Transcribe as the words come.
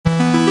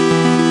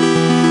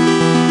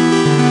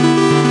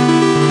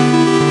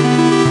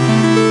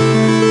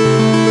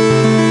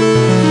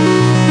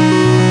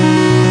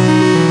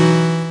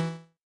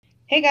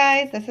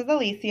guys, this is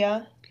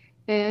Alicia,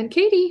 And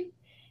Katie.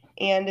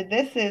 and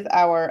this is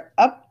our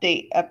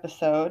update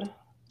episode.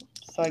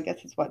 So I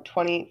guess it's what,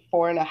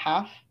 24 and a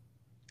half?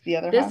 The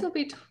other This half? will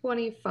be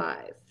 25.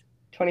 I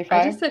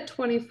 25? just said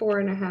 24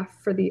 and a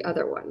half for the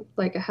other one,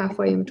 like a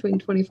halfway in between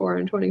 24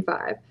 and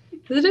 25.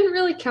 Because it didn't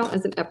really count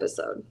as an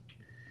episode.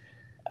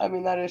 I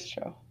mean, that is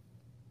true.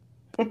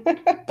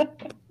 Because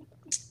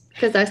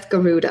I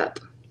screwed up.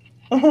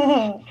 It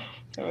was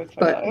funny.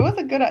 But It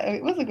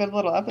was a good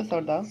little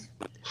episode though.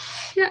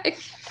 yeah, it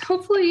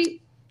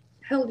hopefully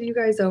held you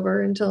guys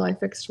over until I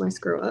fixed my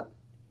screw up.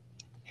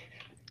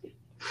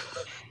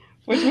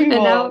 Which we And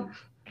will. now,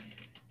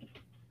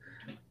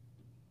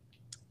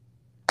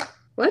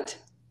 what?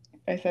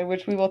 I said,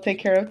 which we will take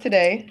care of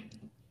today.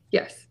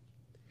 Yes.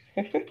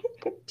 Do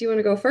you want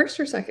to go first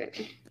or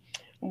second?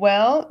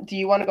 Well, do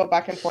you want to go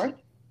back and forth?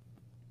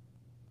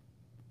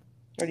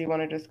 Or do you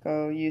want to just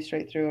go you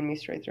straight through and me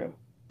straight through?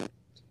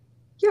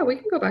 Yeah, we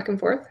can go back and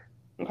forth.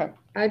 Okay.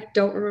 I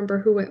don't remember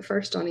who went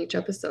first on each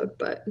episode,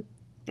 but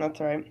That's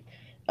all right.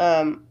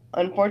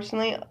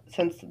 Unfortunately,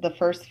 since the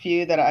first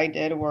few that I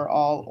did were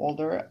all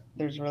older,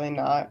 there's really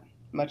not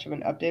much of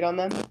an update on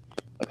them,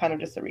 but kind of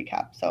just a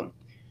recap. So,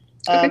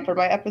 okay. for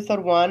my episode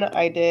 1,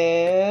 I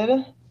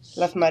did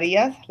Las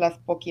Marias, Las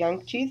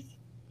Poquianchis.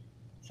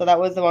 So that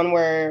was the one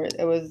where I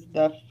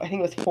think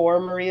it was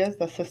 4 Marias,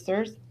 the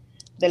sisters.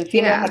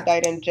 Delfina had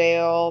died in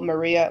jail.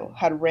 Maria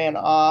had ran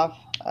off,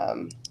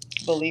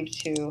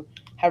 believed to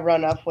have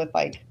run off with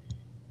I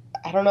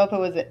don't know if it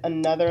was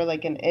another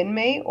like an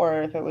inmate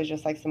or if it was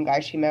just like some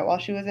guy she met while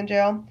she was in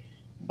jail.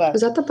 But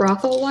was that the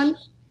brothel one?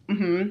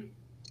 Mm-hmm.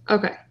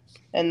 Okay.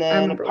 And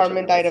then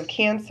Carmen died of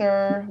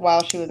cancer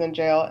while she was in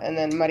jail, and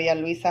then Maria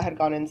Luisa had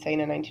gone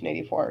insane in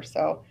 1984.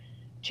 So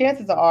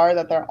chances are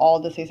that they're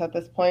all deceased at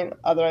this point.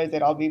 Otherwise,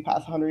 they'd all be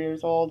past 100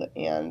 years old.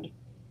 And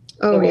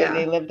the way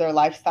they lived their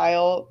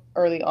lifestyle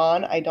early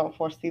on, I don't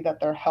foresee that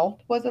their health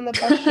was in the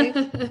best shape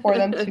for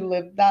them to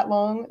live that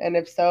long. And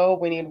if so,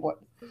 we need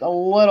a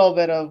little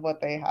bit of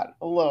what they had,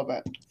 a little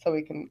bit, so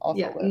we can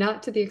also live.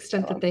 Not to the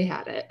extent that they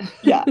had it.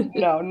 Yeah,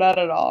 no, not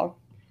at all.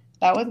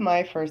 That was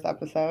my first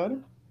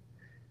episode.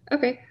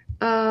 Okay.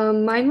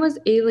 Mine was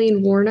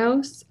Aileen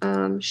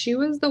Wuornos. She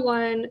was the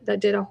one that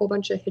did a whole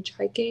bunch of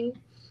hitchhiking,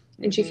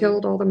 and she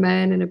killed all the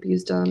men and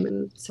abused them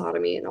and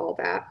sodomy and all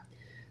that.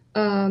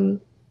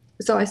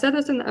 So I said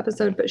this in the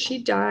episode, but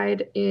she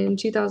died in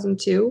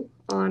 2002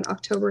 on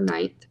October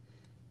 9th,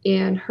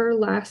 and her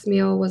last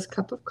meal was a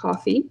cup of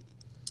coffee.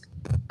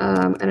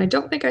 And I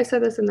don't think I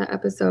said this in the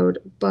episode,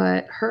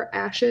 but her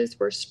ashes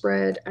were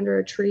spread under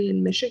a tree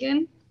in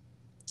Michigan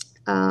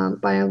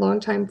by a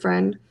longtime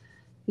friend,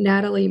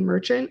 Natalie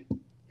Merchant,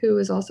 who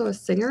is also a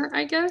singer,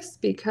 I guess,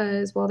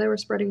 because while they were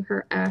spreading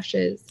her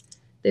ashes,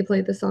 they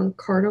played the song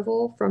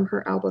Carnival from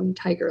her album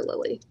Tiger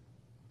Lily.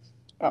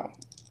 Oh,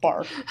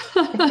 barf.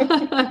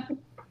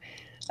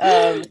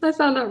 I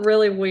found that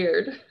really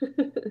weird.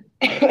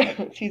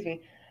 Excuse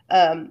me.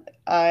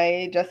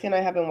 Jesse and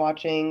I have been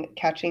watching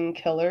Catching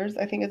Killers,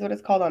 I think is what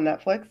it's called, on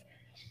Netflix.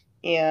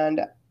 And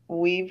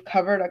we've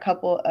covered a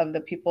couple of the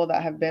people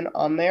that have been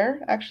on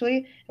there,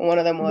 actually. And one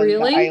of them was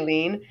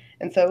Aileen.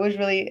 And so it was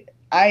really,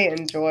 I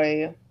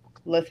enjoy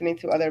listening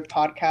to other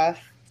podcasters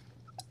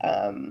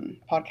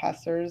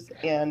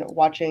and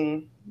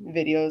watching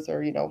videos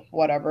or,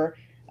 whatever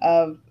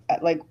of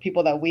like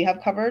people that we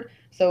have covered.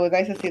 So it was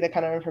nice to see the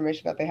kind of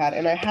information that they had.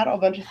 And I had a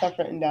bunch of stuff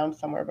written down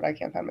somewhere, but I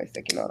can't find my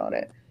sticky note on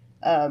it.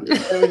 But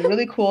it was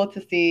really cool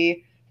to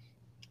see,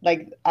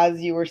 like, as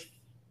she was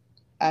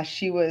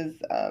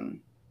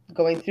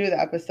going through the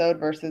episode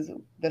versus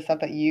the stuff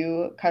that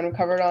you kind of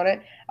covered on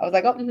it. I was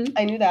like, oh,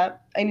 I knew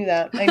that.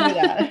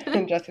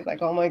 And Jesse's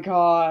like, oh my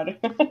God.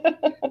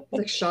 He's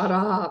like, shut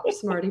up,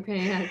 smarty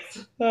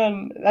pants.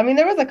 I mean,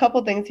 there was a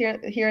couple things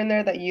here and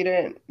there that you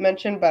didn't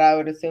mention, but I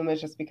would assume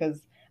it's just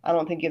because I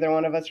don't think either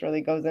one of us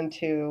really goes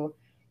into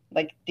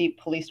like deep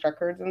police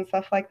records and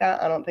stuff like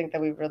that. I don't think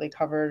that we've really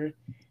covered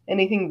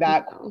anything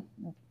that,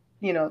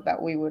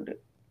 that we would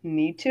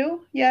need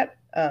to yet.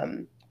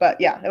 But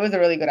yeah, it was a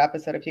really good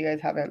episode. If you guys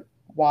haven't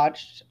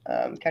watched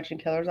Catching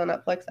Killers on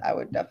Netflix, I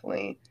would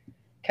definitely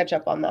catch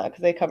up on that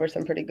because they cover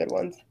some pretty good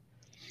ones.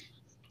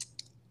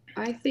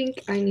 I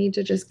think I need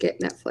to just get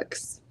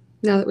Netflix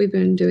now that we've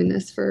been doing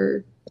this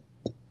for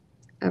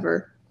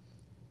ever.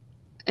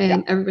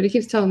 And everybody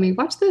keeps telling me,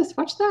 watch this,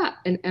 watch that.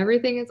 And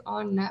everything is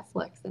on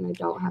Netflix, and I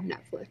don't have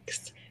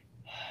Netflix.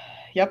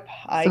 Yep,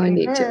 I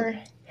need to.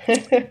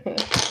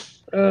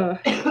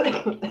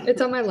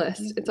 It's on my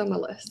list. It's on my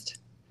list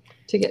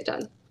to get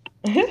done.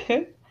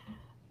 Okay,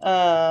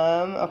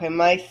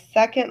 my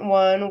second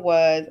one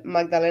was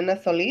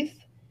Magdalena Solis.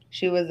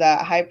 She was a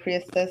high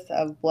priestess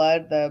of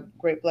blood, the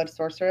great blood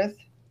sorceress.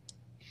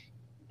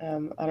 I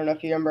don't know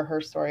if you remember her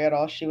story at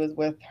all. She was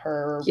with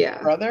her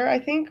brother, I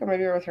think, or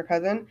maybe it was her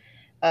cousin.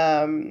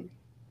 And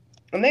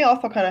they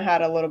also kind of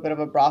had a little bit of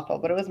a brothel,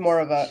 but it was more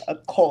of a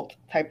cult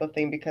type of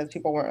thing because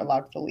people weren't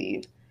allowed to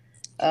leave.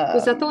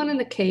 Was that the one in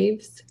the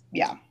caves?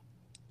 Yeah.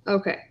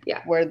 Okay,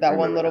 yeah. Where that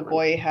one little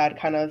boy had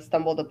kind of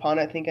stumbled upon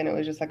it thinking it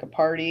was just like a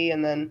party,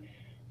 and then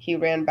he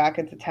ran back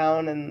into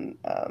town and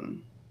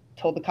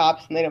told the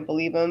cops, and they didn't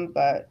believe him,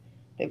 but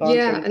they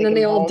volunteered Yeah, to and take then him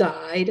they all home.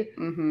 died.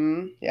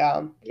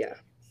 Yeah. Yeah.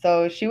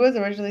 So she was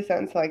originally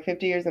sentenced to like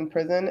 50 years in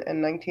prison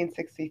in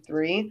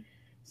 1963.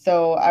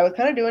 So I was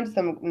kind of doing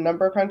some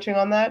number crunching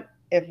on that.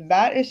 If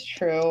that is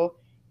true,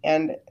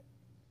 and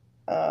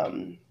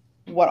um,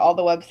 what all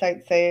the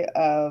websites say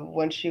of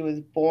when she was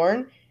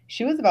born,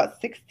 she was about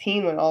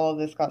 16 when all of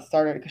this got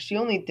started because she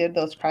only did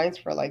those crimes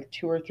for like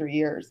 2 or 3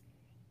 years.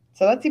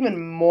 So that's even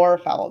more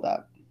fouled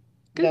up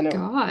than Good it,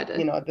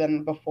 God.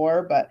 than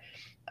before. But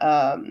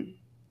um,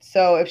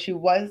 so if she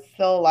was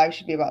still alive,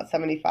 she'd be about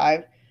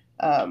 75.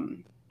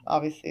 Um,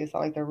 Obviously, it's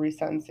not like they're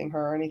resentencing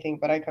her or anything,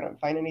 but I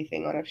couldn't find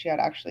anything on if she had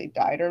actually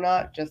died or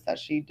not. Just that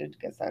she did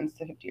get sentenced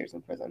to 50 years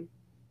in prison.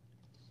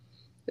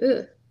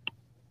 Ugh.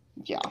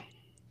 Yeah.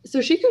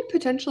 So she could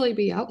potentially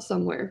be out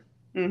somewhere.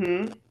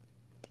 Mhm.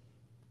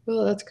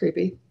 Well, that's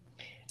creepy.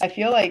 I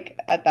feel like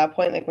at that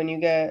point, like when you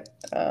get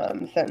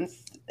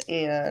sentenced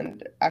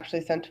and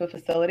actually sent to a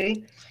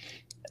facility,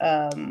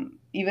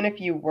 even if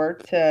you were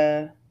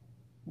to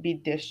be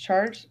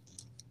discharged,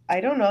 I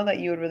don't know that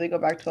you would really go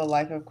back to a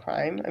life of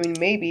crime. I mean,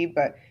 maybe,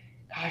 but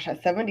gosh,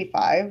 at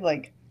 75,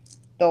 like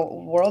the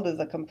world is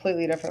a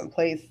completely different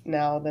place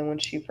now than when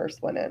she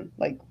first went in.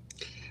 Like,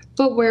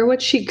 But where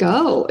would she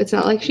go? It's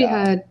not like she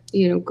yeah, had,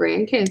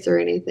 grandkids or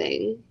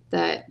anything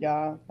that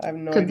yeah, I have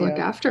no could look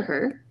idea. after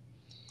her.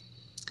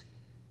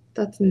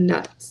 That's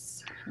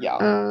nuts. Yeah,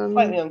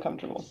 slightly Um,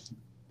 uncomfortable.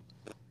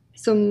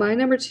 so my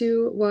number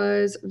 2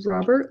 was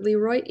Robert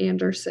Leroy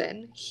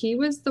Anderson. He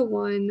was the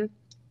one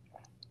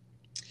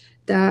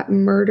that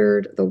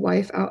murdered the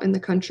wife out in the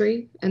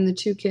country, and the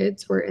 2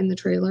 kids were in the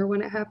trailer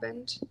when it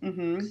happened.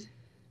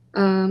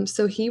 Mm-hmm.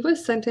 So he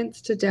was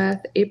sentenced to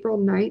death April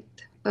 9th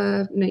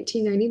of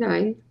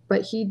 1999,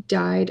 but he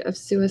died of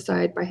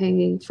suicide by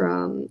hanging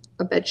from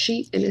a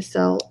bedsheet in his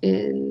cell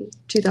in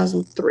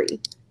 2003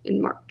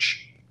 in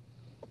March.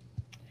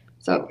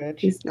 That So bitch.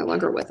 he's no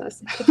longer with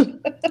us.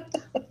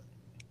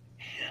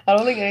 I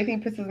don't think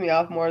anything pisses me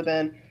off more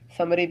than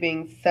somebody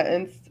being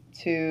sentenced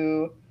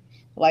to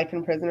life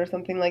in prison or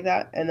something like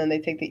that, and then they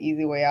take the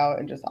easy way out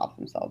and just off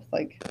themselves.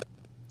 Like,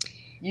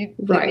 you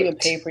didn't even Right.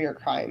 pay for your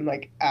crime,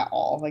 like at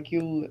all. Like,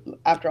 you,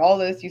 after all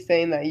this, you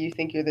saying that you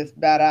think you're this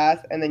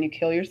badass, and then you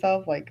kill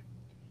yourself. Like,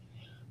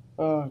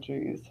 oh,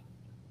 jeez.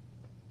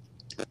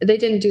 They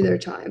didn't do their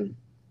time.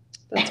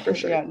 That's for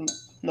sure. Yeah,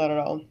 not at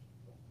all.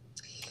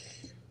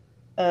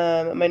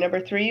 My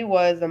number 3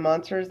 was The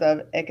Monsters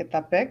of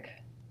Ecatepec.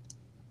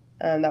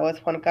 That was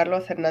Juan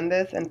Carlos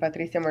Hernandez and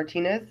Patricia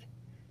Martinez.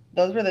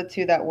 Those were the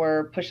two that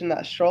were pushing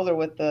that stroller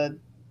with the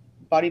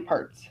body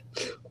parts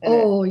in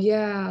it. Oh,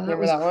 yeah, that Remember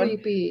was that one?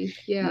 creepy.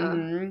 Yeah.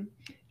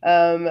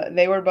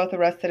 They were both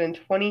arrested in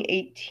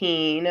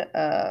 2018.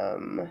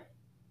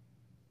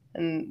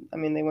 And I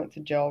mean, they went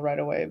to jail right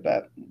away,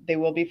 but they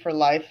will be for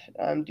life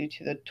due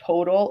to the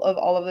total of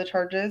all of the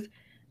charges.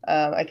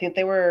 I think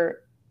they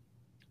were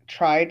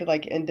tried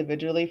like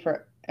individually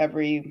for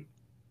every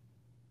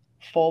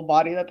full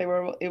body that they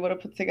were able to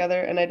put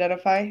together and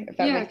identify, if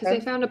that Yeah, makes because they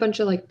sense. found a bunch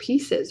of like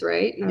pieces,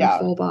 right? Not a Yeah,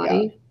 full yeah.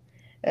 body.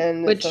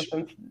 And so Which,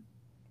 since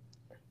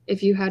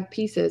if you had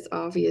pieces,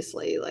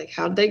 obviously, like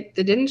how'd they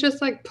didn't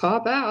just like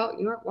pop out.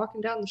 You aren't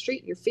walking down the street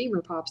and your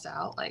femur pops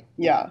out. Like,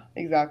 yeah,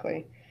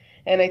 exactly.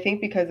 And I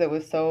think because it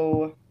was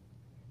so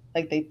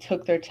like they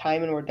took their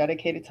time and were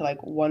dedicated to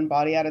like one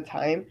body at a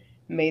time,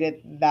 made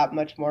it that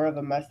much more of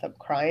a messed up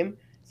crime.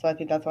 So I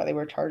think that's why they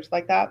were charged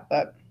like that,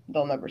 but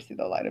they'll never see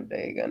the light of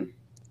day again.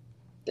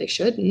 they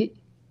shouldn't.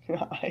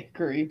 I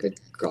agree. Good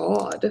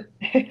God.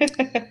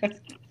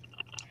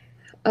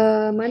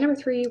 My number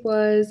 3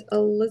 was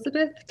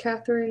Elizabeth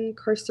Catherine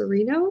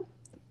Carcerino,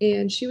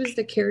 and she was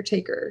the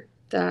caretaker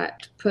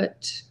that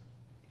put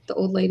the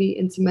old lady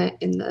in cement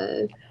in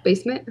the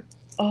basement.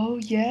 Oh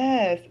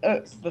yes,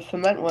 the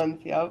cement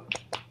ones. Yep.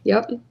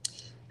 Yep.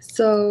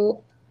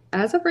 So,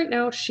 as of right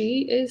now, she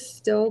is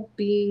still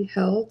being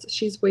held.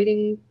 She's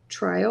waiting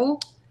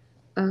trial,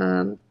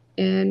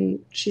 and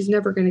she's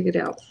never going to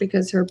get out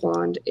because her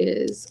bond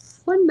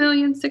is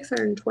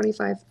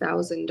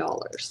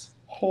 $1,625,000.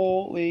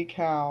 Holy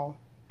cow.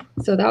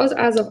 So that was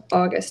as of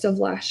August of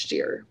last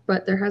year,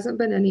 but there hasn't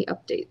been any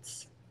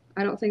updates.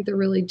 I don't think they're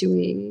really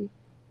doing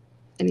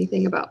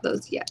anything about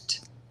those yet.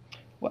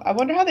 Well, I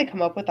wonder how they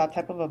come up with that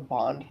type of a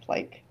bond.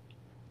 Like,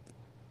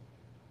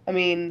 I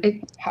mean,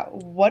 It,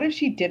 what if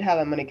she did have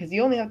that money? Because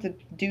you only have to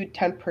do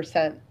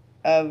 10%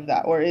 of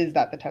that, or is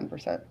that the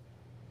 10%?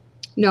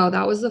 no,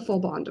 that was the full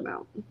bond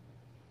amount.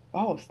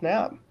 Oh,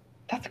 snap.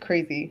 That's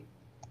crazy.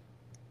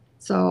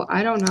 So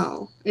I don't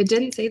know. It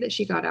didn't say that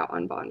she got out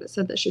on bond. It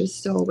said that she was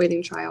still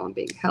awaiting trial and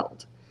being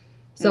held.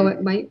 So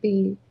it might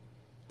be,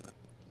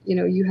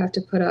 you have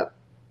to put up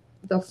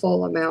the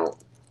full amount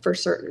for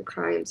certain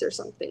crimes or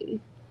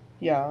something.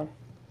 Yeah.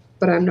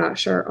 But I'm not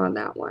sure on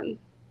that one.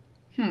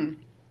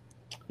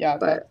 Yeah,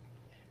 But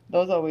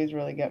those always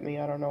really get me.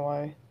 I don't know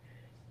why.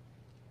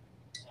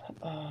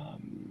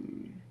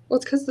 well,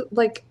 it's because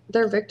like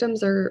their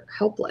victims are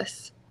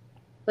helpless.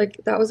 Like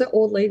that was an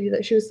old lady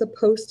that she was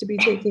supposed to be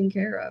taking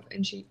care of,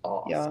 and she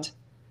Yeah. offed.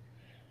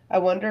 I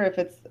wonder if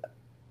it's,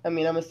 I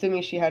mean, I'm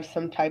assuming she had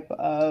some type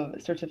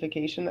of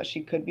certification that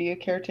she could be a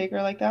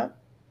caretaker like that.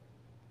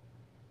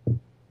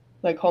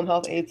 Like home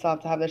health aides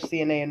have to have their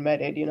CNA and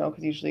Med Aid,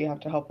 because usually you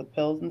have to help with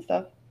pills and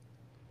stuff.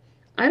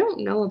 I don't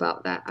know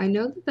about that. I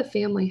know that the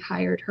family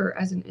hired her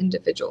as an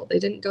individual. They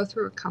didn't go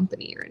through a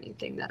company or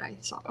anything that I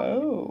saw.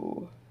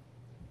 Oh.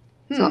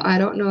 So Hmm. I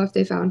don't know if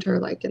they found her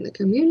like in the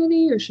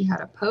community or she had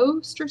a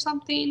post or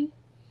something.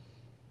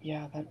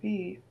 Yeah, that'd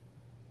be,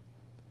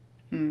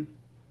 hmm,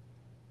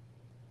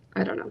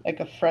 I don't know.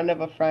 like a friend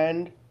of a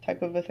friend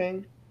type of a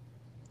thing.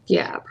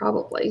 Yeah,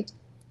 probably.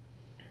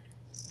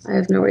 I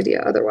have no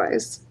idea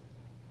otherwise.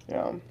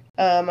 Yeah.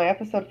 My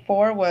episode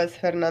 4 was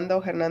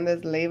Fernando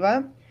Hernandez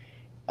Leiva.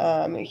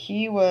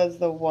 He was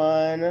the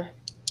one.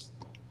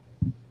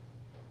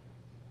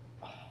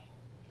 I'm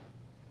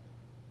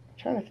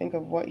trying to think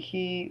of what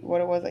it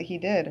was that he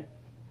did.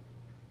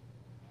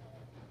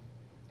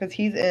 Because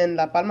he's in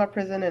La Palma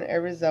prison in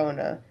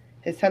Arizona.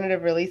 His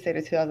tentative release date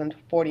is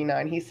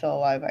 2049. He's still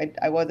alive.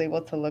 I was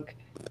able to look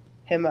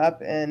him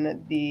up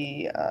in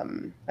the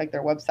like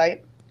their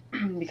website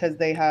because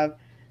they have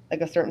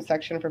like a certain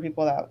section for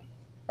people that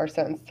are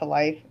sentenced to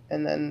life,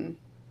 and then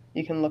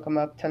you can look him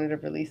up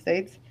tentative release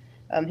dates.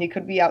 He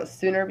could be out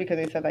sooner because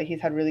they said that he's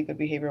had really good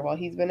behavior while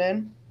he's been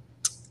in.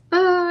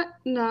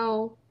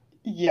 No.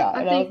 Yeah,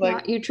 I and I was think like,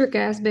 not, you trick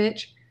ass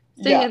bitch.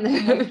 Stay yeah, in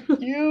I'm like, there.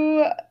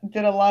 you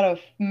did a lot of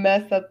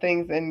messed up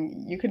things,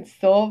 and you can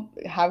still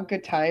have a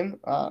good time.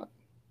 I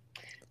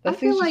Those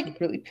feel things just like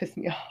really piss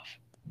me off.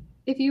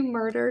 if you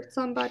murdered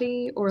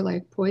somebody or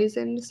like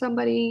poisoned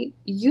somebody,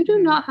 you do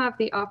Mhm. not have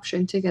the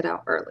option to get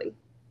out early,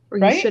 or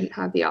you Right? shouldn't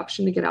have the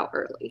option to get out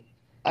early.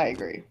 I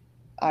agree.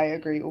 I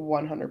agree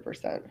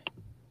 100%.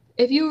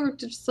 If you were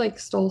just like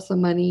stole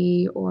some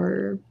money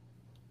or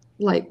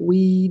like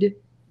weed,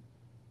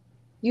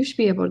 you should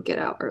be able to get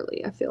out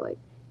early. I feel like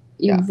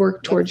Yeah, you've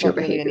worked that's towards your not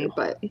really behavior, any.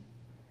 but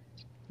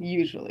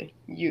Usually.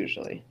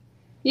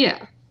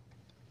 yeah.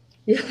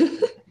 Yeah.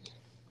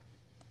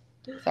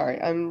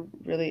 Sorry, I'm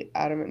really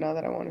adamant now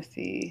that I want to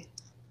see.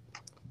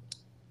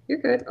 You're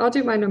good. I'll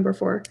do my number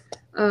 4.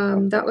 That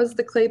Okay. was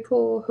the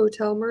Claypool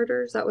Hotel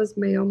murders. That was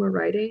Mayoma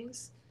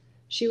Writings.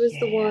 She was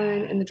the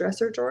one Yeah. in the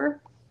dresser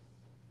drawer.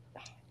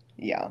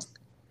 Yeah.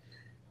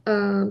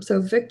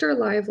 So Victor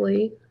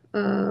Lively,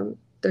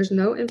 there's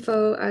no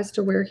info as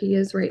to where he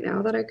is right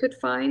now that I could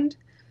find.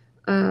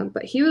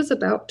 But he was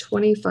about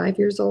 25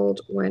 years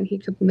old when he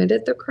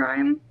committed the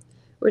crime,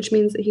 which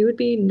means that he would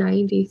be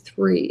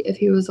 93 if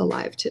he was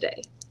alive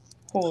today.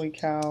 Holy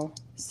cow.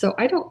 So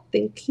I don't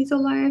think he's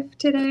alive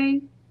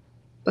today,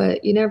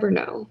 but you never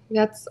know.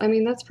 That's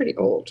pretty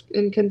old,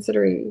 and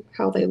considering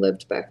how they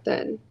lived back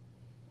then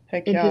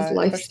Heck in his yeah, especially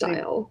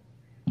lifestyle.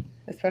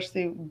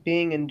 especially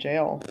being in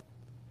jail.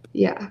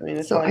 Yeah. I mean,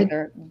 it's So not like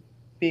they're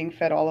being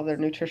fed all of their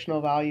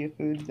nutritional value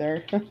foods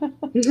there.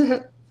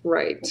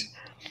 right.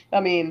 I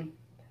mean,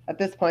 at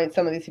this point,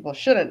 some of these people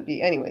shouldn't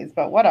be, anyways,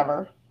 but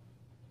whatever.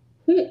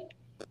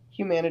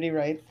 Humanity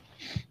rights,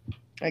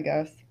 I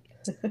guess.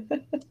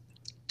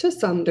 To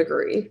some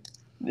degree.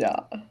 Yeah.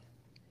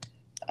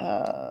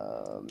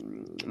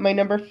 My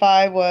number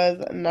 5 was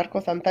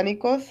Narcos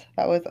Santánicos.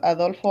 That was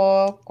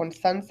Adolfo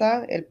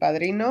Constanza, El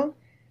Padrino,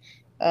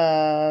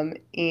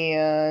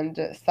 and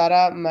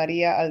Sara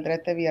Maria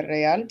Aldrete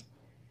Villarreal.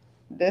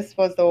 This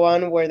was the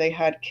one where they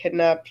had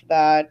kidnapped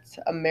that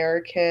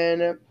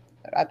American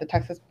at the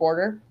Texas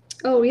border.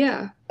 Oh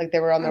yeah. Like they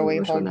were on I their way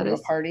remember which one home that from a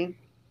is. party.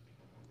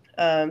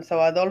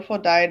 So Adolfo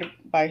died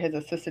by his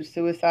assisted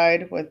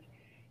suicide with,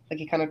 like,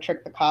 he kind of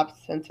tricked the cops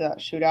into that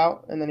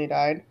shootout, and then he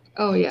died.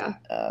 Oh yeah.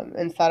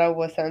 And Sara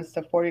was sentenced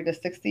to 40 to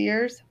 60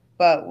 years.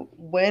 But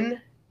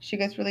when she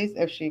gets released,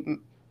 if she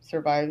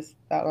survives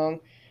that long,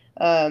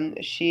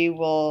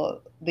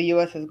 the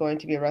U.S. is going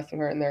to be arresting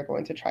her, and they're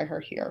going to try her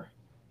here.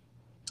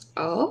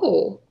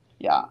 Oh.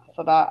 Yeah,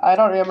 so that, I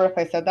don't remember if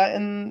I said that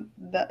in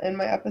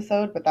my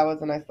episode, but that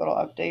was a nice little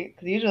update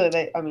because usually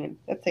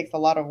it takes a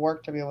lot of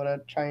work to be able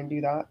to try and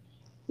do that.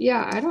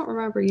 Yeah, I don't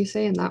remember you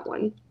saying that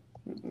one.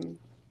 Mm-mm.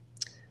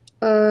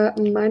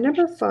 My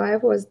number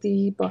 5 was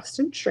the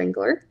Boston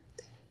Strangler.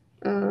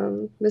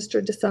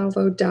 Mr.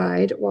 DeSalvo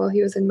died while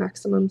he was in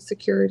maximum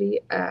security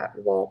at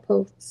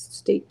Walpole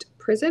State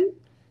Prison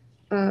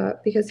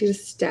because he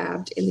was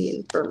stabbed in the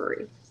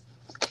infirmary.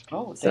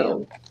 Oh, So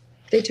damn.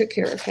 they took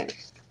care of him.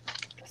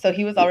 So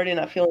he was already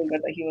not feeling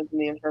good that he was in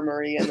the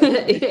infirmary, and then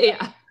somebody.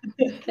 Yeah.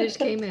 They just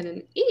came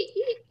in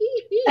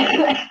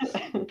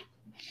and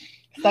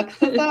Sucks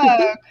to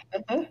suck.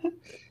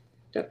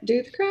 don't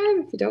do the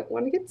crime if you don't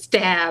want to get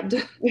stabbed.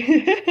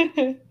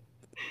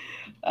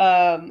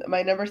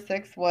 My number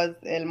 6 was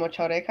El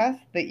Mocha Orejas,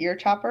 the ear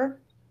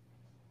chopper.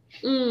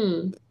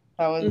 Mm.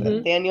 That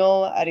was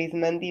Daniel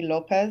Arizmendi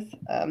Lopez.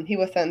 He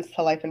was sentenced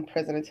to life in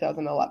prison in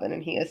 2011,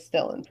 and he is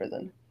still in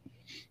prison.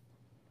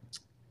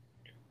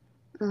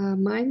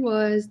 Mine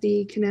was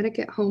the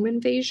Connecticut home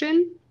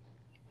invasion.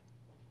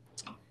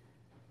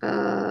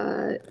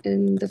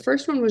 And the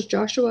first one was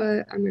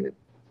Joshua, I'm going to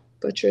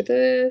butcher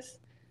this.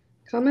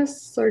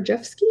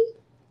 Komisarjevsky.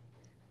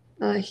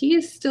 He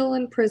is still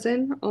in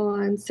prison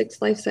on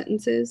 6 life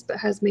sentences, but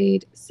has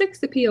made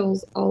 6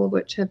 appeals, all of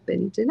which have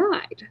been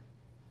denied.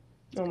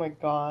 Oh my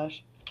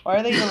gosh. Why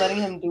are they even letting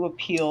him do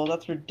appeal?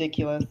 That's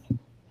ridiculous.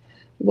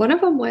 One of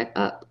them went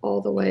up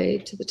all the way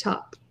to the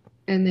top,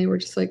 and they were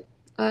just like,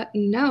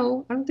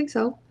 no, I don't think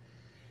so.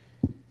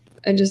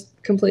 And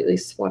just completely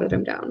swatted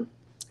him down.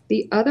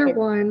 The other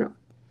one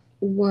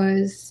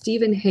was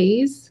Stephen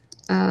Hayes.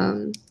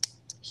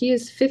 He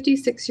is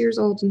 56 years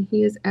old, and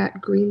he is at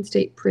Green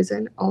State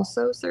Prison,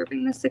 also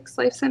serving the 6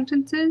 life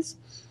sentences.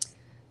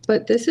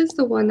 But this is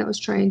the one that was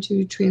trying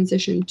to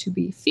transition to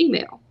be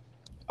female.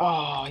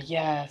 Oh,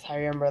 yes, I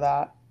remember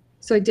that.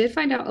 So I did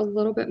find out a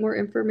little bit more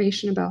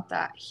information about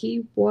that.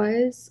 He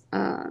was,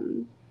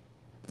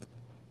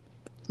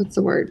 what's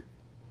the word?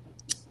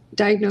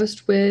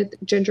 Diagnosed with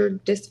gender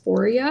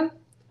dysphoria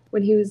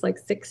when he was like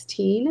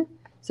 16.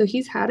 So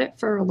he's had it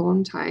for a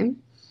long time.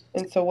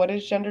 And so what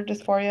is gender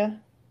dysphoria?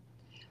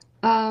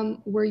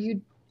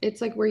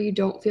 It's like where you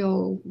don't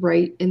feel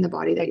right in the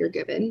body that you're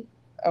given.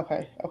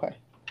 Okay.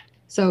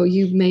 So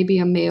you may be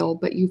a male,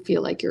 but you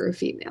feel like you're a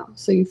female.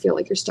 So you feel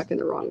like you're stuck in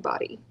the wrong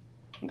body.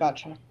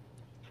 Gotcha.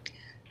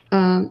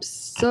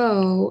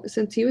 So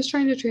since he was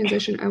trying to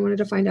transition, I wanted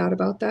to find out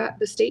about that.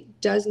 The state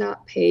does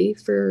not pay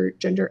for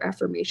gender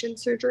affirmation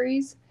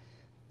surgeries,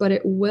 but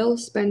it will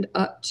spend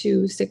up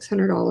to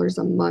 $600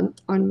 a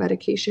month on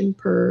medication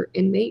per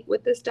inmate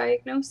with this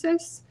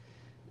diagnosis.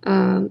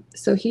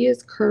 So he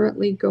is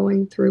currently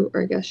going through,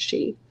 or I guess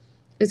she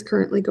is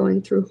currently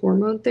going through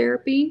hormone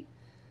therapy.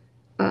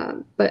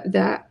 But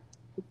that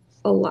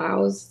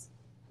allows,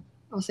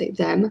 I'll say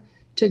them,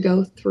 to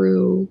go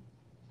through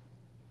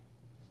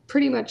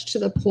pretty much to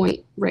the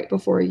point right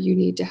before you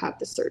need to have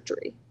the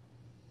surgery.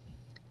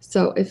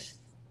 So if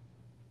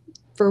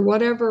for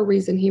whatever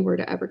reason he were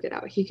to ever get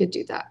out, he could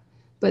do that.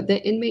 But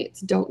the inmates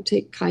don't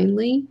take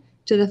kindly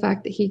to the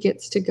fact that he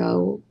gets to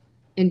go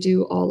and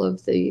do all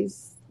of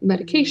these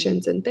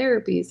medications and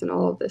therapies and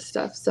all of this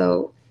stuff.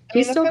 So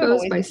he still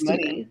goes by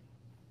Stephen.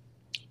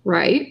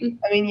 Right?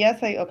 I mean,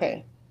 yes,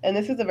 okay. And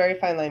this is a very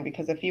fine line,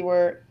 because if you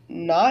were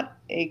not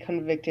a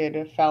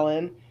convicted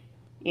felon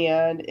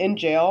and in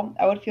jail,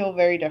 I would feel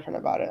very different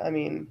about it. I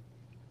mean,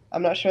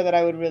 I'm not sure that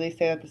I would really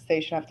say that the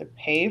state should have to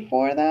pay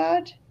for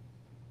that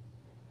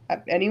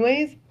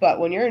anyways, but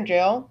when you're in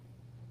jail,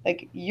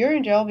 like, you're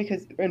in jail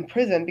because in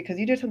prison because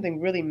you did something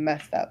really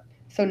messed up.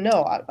 So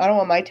no, I don't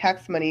want my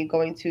tax money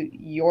going to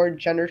your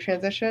gender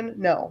transition.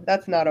 No,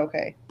 that's not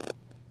okay.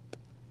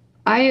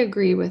 I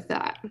agree with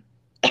that.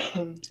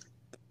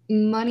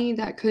 Money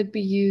that could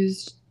be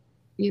used,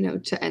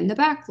 to end the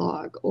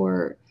backlog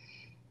or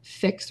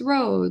fix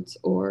roads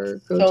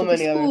or go to the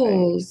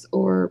schools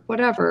or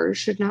whatever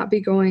should not be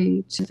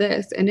going to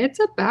this. And it's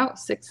about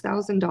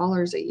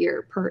 $6,000 a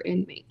year per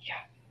inmate. Yeah,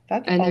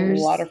 that's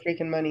a lot of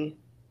freaking money.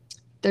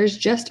 There's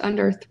just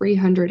under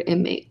 300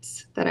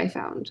 inmates that I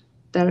found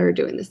that are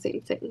doing the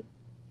same thing.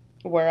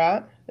 Where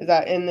at? Is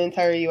that in the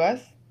entire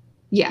U.S.?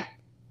 Yeah.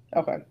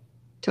 Okay.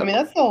 Total. I mean,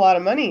 that's still a lot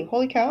of money.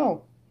 Holy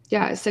cow.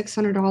 Yeah,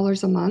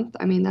 $600 a month.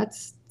 I mean,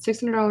 that's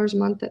 $600 a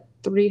month at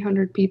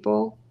 300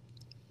 people.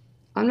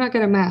 I'm not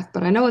good at math,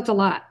 but I know it's a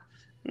lot.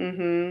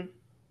 Oh,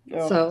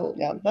 so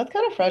yeah, that's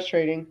kind of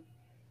frustrating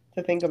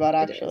to think about,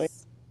 actually.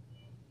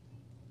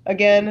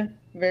 Again,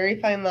 very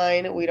fine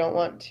line. We don't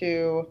want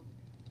to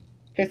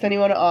piss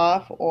anyone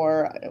off,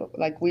 or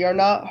like, we are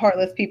not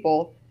heartless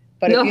people.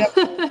 But if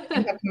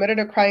you have committed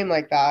a crime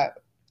like that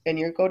and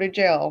you go to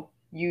jail,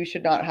 you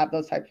should not have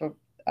those types of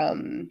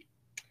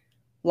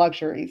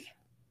luxuries.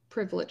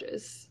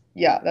 Privileges.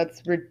 Yeah,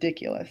 that's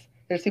ridiculous.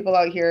 There's people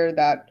out here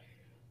that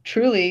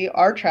truly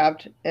are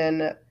trapped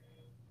in,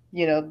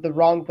 the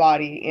wrong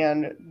body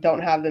and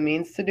don't have the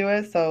means to do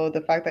it. So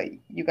the fact that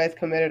you guys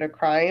committed a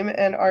crime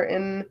and are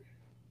in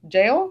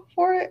jail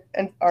for it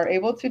and are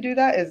able to do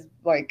that is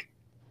like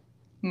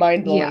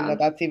mind-blowing. Yeah.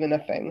 That's even a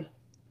thing.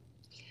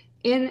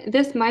 And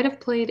this might have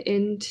played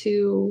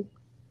into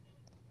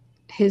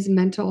his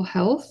mental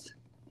health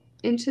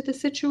into the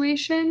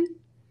situation.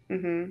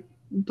 Mm-hmm.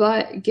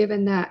 But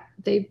given that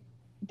they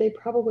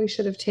probably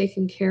should have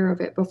taken care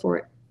of it before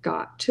it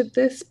got to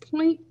this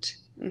point.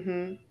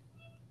 Mm-hmm.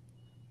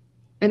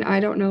 And I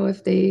don't know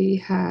if they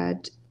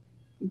had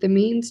the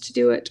means to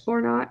do it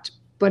or not,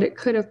 but it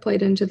could have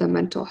played into the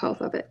mental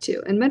health of it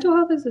too. And mental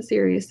health is a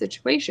serious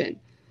situation.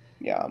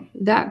 Yeah.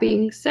 That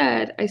being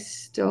said, I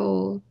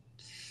still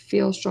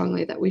feel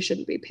strongly that we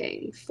shouldn't be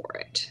paying for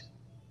it.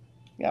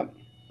 Yep,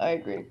 I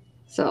agree.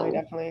 So I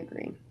definitely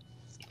agree.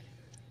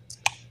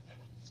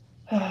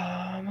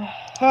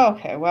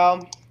 Okay,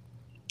 well,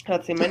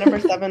 let's see. My number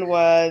 7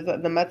 was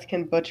the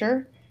Mexican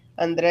butcher,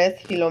 Andres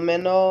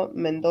Filomeno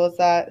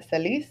Mendoza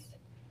Celis.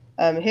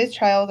 His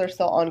trials are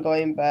still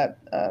ongoing, but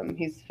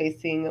he's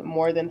facing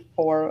more than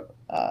 4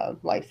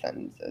 life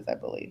sentences, I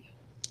believe.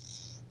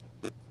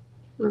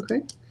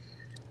 Okay.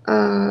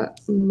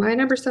 My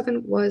number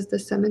 7 was the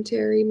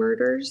cemetery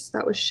murders.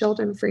 That was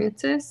Sheldon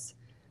Francis.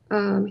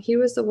 He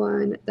was the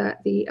one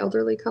that the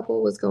elderly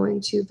couple was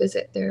going to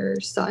visit their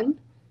son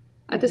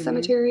at the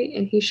cemetery,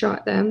 and he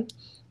shot them.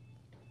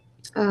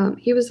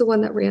 He was the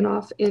one that ran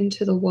off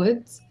into the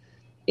woods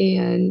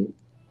and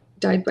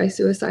died by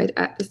suicide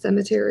at the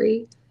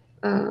cemetery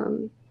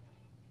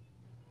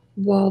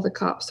while the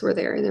cops were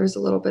there. And there was a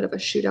little bit of a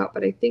shootout,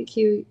 but I think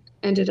he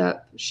ended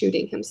up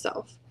shooting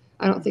himself.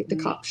 I don't think the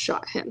cops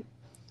shot him.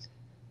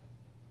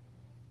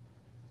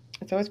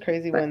 It's always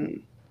crazy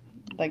when,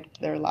 like,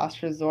 their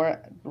last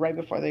resort right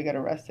before they get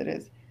arrested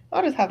is,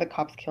 I'll just have the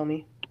cops kill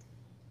me.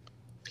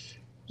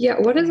 Yeah,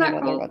 what is that They're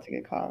called? about to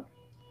get caught.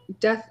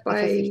 Death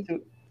by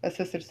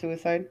assisted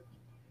suicide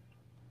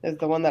is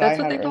the one that That's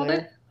I what had they called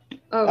earlier. it?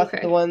 Oh, That's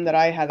okay. the one that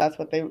I had. That's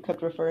what they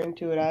kept referring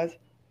to it as.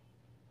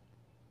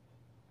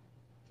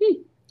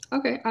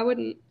 Okay,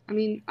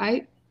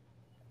 I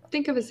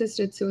think of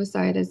assisted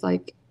suicide as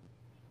like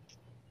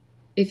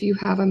if you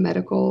have a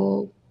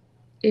medical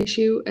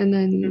issue and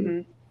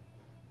then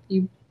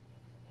you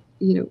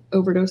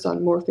overdose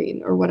on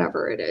morphine or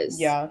whatever it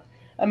is. Yeah.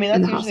 I mean,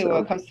 in that's the usually hospital.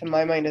 what comes to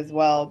my mind as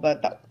well.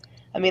 But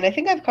I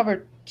think I've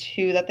covered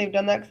 2 that they've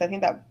done that, because I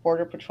think that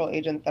Border Patrol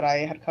agent that I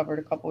had covered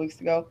a couple weeks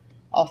ago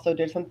also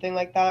did something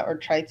like that, or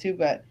tried to,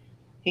 but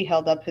he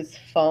held up his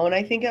phone,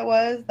 I think it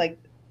was, like,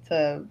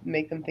 to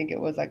make them think it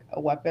was like a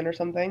weapon or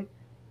something.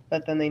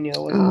 But then they knew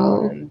it was a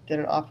phone and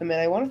didn't off him.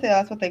 And I want to say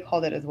that's what they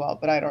called it as well,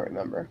 but I don't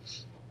remember.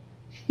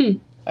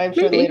 I'm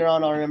sure later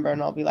on I'll remember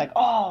and I'll be like,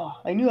 oh,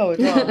 I knew I was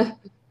wrong.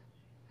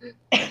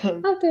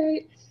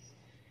 Okay.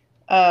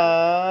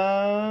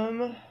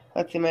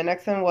 Let's see. My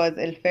next one was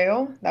El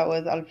Feo. That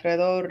was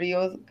Alfredo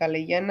Rios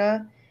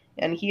Galellana,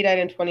 and he died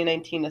in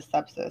 2019 of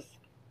sepsis.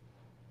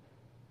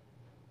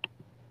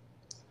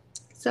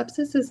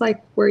 Sepsis is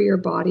like where your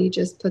body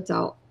just puts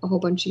out a whole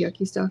bunch of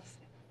yucky stuff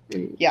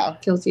and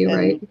kills you,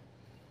 right?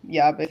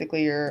 Yeah,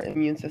 basically your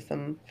immune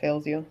system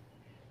fails you.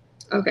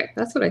 Okay,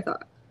 that's what I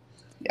thought.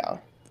 Yeah.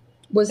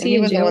 Was he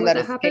in jail when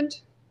that happened?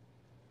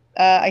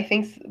 I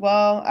think,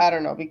 well, I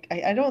don't know.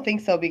 I don't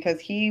think so, because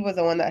he was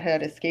the one that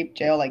had escaped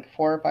jail like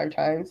 4 or 5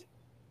 times.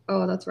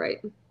 Oh, that's right.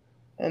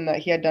 And that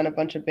he had done a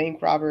bunch of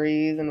bank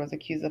robberies and was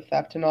accused of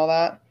theft and all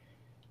that.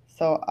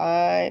 So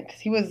because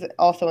he was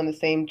also in the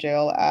same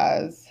jail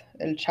as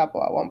El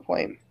Chapo at one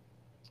point.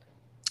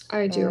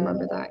 I do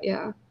remember that,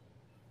 yeah.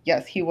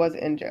 Yes, he was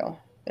in jail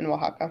in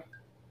Oaxaca.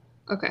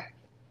 Okay.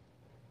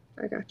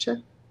 I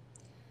gotcha.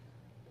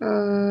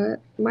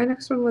 My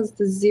next one was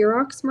the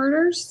Xerox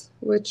murders,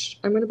 which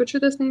I'm going to butcher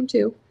this name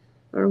too.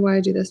 I don't know why I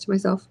do this to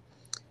myself.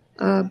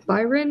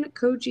 Byron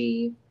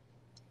Koji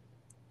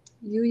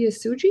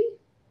Uyasuji?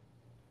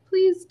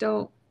 Please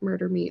don't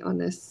murder me on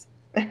this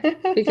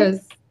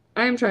because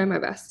I am trying my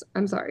best.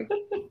 I'm sorry.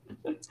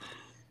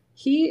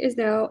 He is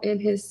now in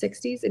his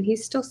 60s and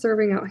he's still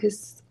serving out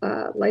his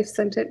life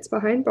sentence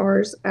behind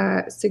bars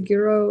at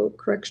Seguro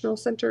Correctional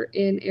Center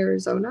in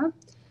Arizona.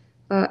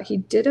 He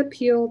did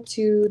appeal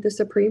to the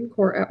Supreme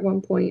Court at one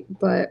point,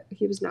 but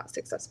he was not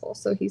successful,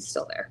 so he's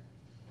still there.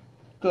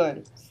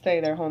 Good. Stay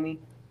there, homie.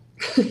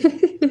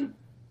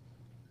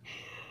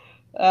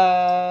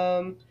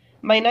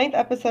 My 9th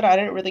episode, I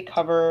didn't really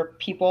cover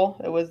people.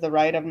 It was the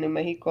Riot of New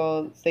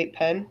Mexico State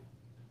Pen.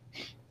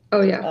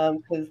 Oh, yeah.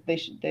 Because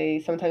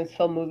they sometimes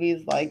film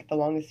movies, like The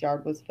Longest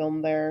Yard was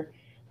filmed there.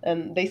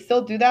 And they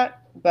still do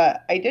that,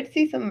 but I did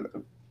see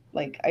some,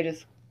 like, I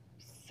just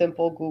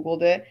simple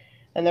Googled it,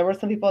 and there were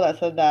some people that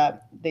said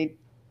that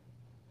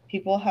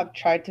people have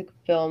tried to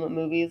film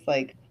movies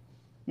like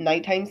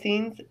nighttime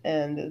scenes,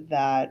 and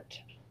that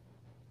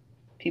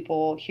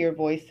people hear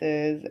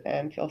voices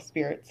and feel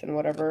spirits and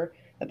whatever,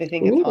 that they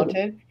think it's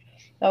haunted.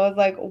 I was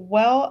like,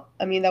 well,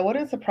 I mean, that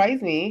wouldn't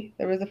surprise me.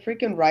 There was a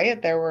freaking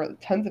riot there where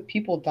tons of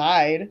people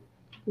died.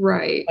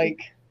 Right.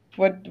 Like,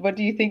 what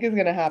do you think is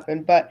going to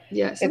happen? But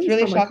yeah, it's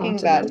really shocking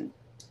that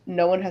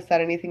no one has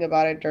said anything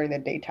about it during the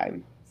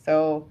daytime.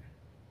 So,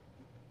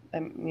 I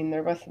mean,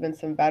 there must have been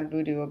some bad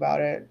voodoo about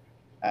it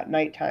at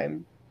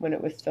nighttime when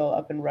it was still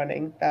up and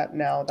running, that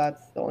now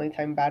that's the only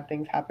time bad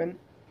things happen.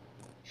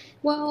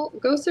 Well,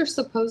 ghosts are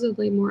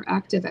supposedly more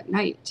active at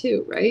night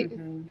too, right?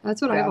 Mm-hmm.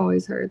 That's what I've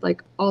always heard.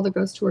 Like all the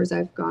ghost tours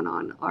I've gone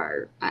on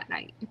are at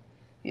night.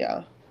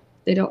 Yeah.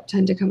 They don't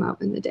tend to come out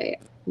in the day.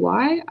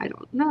 Why? I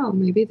don't know.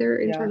 Maybe their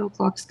internal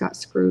clocks got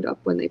screwed up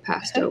when they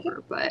passed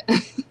over, but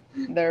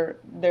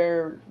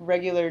their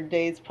regular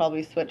days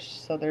probably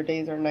switched, so their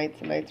days are nights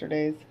and nights are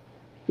days.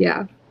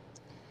 Yeah.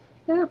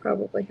 That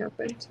probably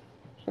happened.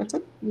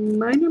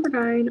 My number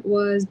 9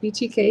 was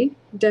BTK,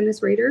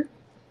 Dennis Rader,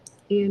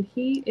 and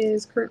he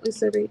is currently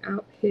serving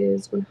out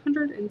his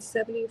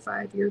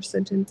 175-year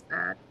sentence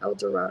at El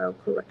Dorado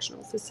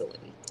Correctional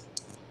Facility.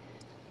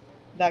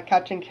 That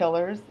Catching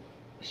Killers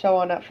show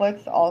on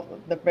Netflix,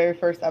 the very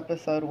first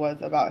episode was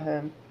about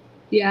him.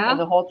 Yeah. And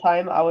the whole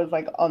time I was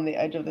like on the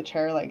edge of the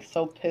chair, like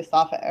so pissed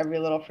off at every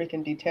little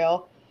freaking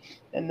detail.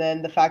 And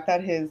then the fact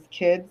that his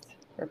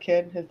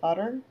his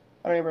daughter,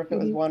 I don't remember if it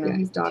was one or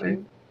his daughter.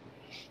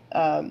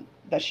 two,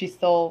 that she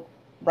still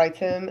writes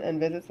him and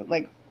visits him.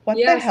 Like, what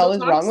the Yeah, hell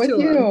still is wrong talks with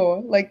to him.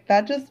 you? Like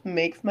that just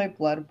makes my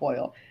blood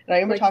boil. And I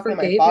remember Like talking to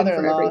my forgave him for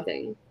father-in-law.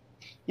 everything.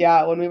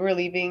 Yeah, when we were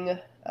leaving,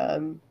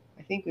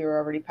 I think we were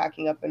already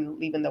packing up and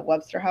leaving the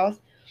Webster house.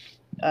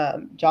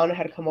 John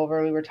had come over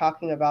and we were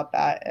talking about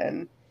that.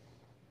 And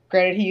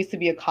granted, he used to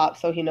be a cop,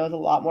 so he knows a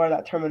lot more of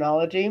that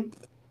terminology.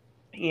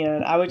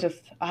 And I was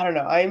just, I don't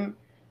know,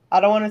 I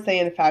don't want to say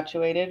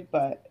infatuated,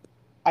 but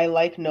I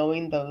like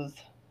knowing those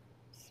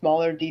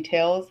smaller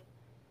details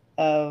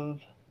of,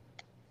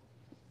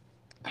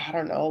 I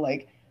don't know,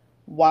 like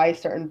why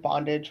certain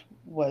bondage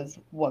was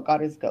what got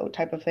his goat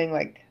type of thing.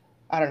 Like,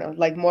 I don't know,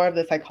 like more of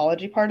the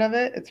psychology part of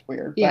it. It's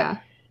weird. But Yeah.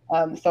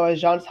 so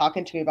as Jean's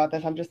talking to me about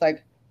this, I'm just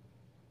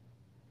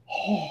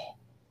oh,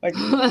 like,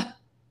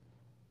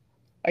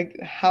 like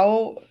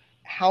how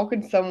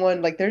could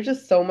someone like there's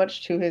just so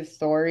much to his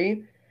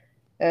story.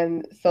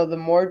 And so the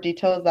more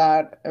details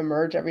that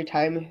emerge every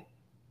time,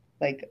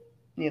 like,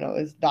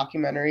 his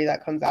documentary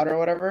that comes out or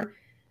whatever,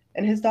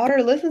 and his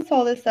daughter listens to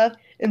all this stuff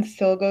and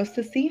still goes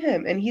to see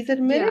him, and he's Yeah,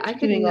 admitted I to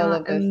could doing all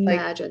not of this. Like,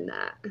 imagine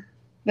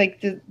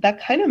that.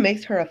 that kind of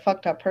makes her a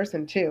fucked up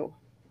person too.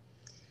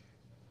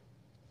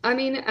 I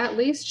mean, at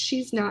least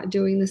she's not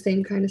doing the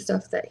same kind of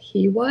stuff that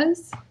he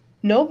was.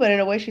 No, but in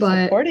a way, she's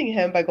But supporting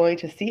him by going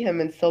to see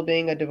him and still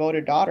being a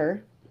devoted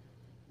daughter.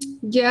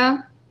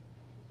 yeah,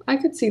 I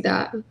could see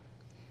that.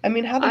 I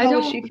mean, how the I hell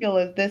would she don't, feel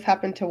if this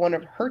happened to one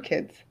of her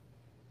kids?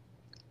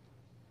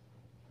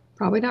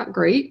 probably not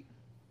great.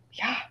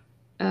 Yeah.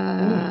 Ugh.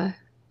 Uh,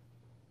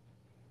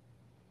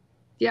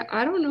 yeah,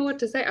 I don't know what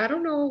to say. I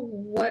don't know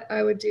what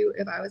I would do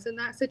if I was in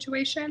that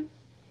situation.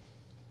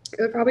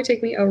 It would probably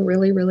take me a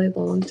really, really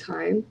long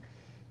time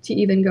to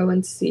even go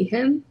and see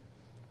him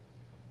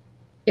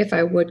if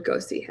I would go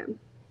see him.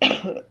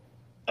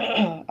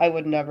 I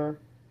would never.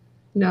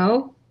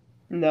 No?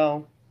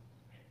 No.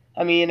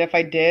 I mean, if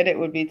I did, it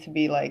would be to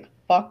be like,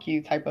 fuck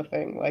you type of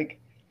thing. Like,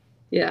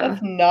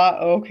 that's Yeah.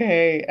 not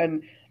okay.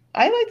 And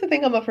I like to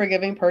think I'm a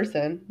forgiving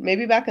person.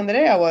 Maybe back in the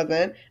day I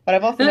wasn't, but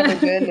I've also never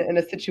been in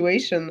a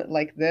situation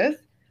like this.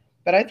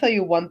 But I tell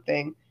you one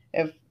thing,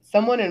 if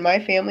someone in my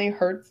family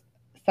hurts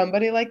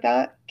somebody like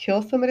that,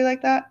 kills somebody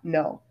like that,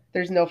 no,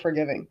 there's no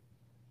forgiving.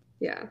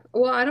 Yeah.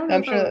 Well, I don't know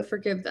I'm if I sure would that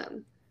forgive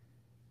them.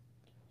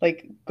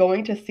 like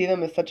going to see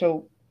them is such a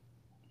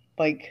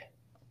like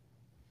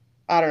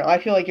I don't know. I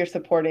feel like you're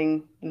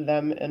supporting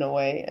them in a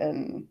way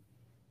and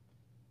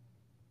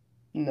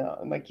no,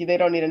 like they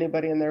don't need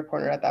anybody in their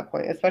corner at that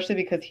point, especially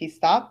because he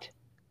stopped,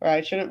 or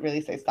I shouldn't really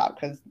say stop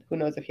because who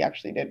knows if he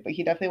actually did, but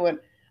he definitely went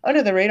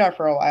under the radar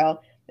for a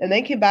while and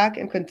then came back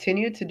and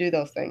continued to do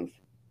those things.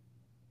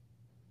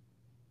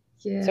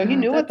 So he Yeah,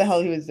 knew what the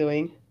hell he was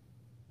doing.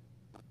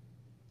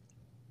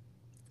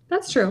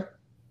 that's true.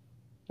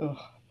 Ugh.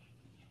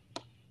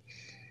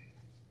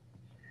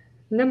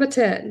 Number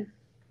 10.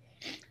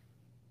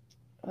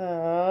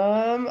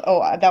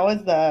 Oh, that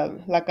was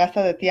the La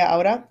Casa de Tia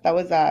Aura. That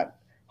was that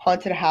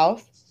haunted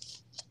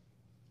house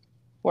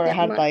where it Yeah,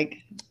 had like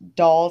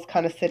dolls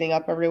kind of sitting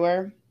up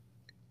everywhere.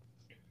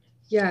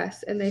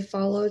 yes, and they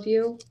followed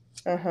you.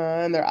 Uh-huh,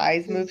 and their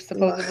eyes moved Ugh.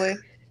 supposedly.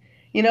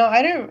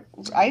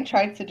 I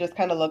tried to just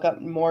kind of look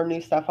up more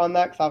new stuff on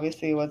that because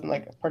obviously it wasn't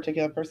like a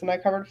particular person I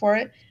covered for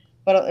it,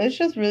 but it's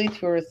just really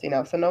touristy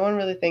now. So no one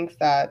really thinks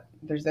that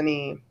there's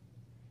any,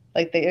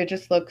 like, it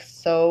just looks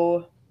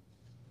so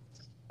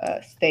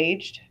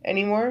staged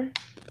anymore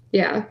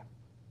Yeah.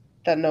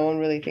 that no one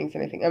really thinks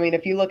anything. I mean,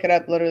 if you look it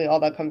up, literally all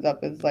that comes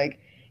up is like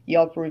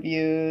Yelp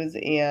reviews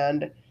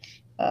and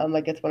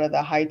like it's one of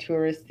the high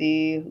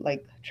touristy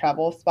like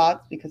travel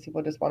spots because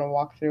people just want to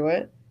walk through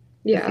it to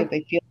see Yeah. if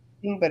they feel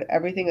anything, but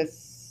everything is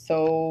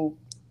so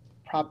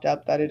propped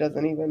up that it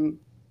doesn't even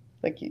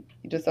like you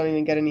just don't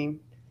even get any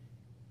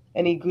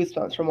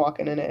goosebumps from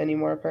walking in it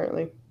anymore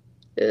apparently.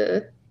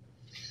 Ugh.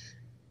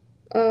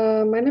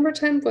 My number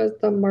 10 was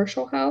the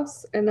Marshall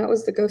House, and that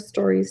was the ghost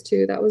stories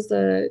too. That was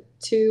the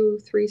 2,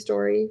 3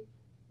 story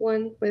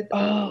one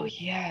Oh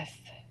yes.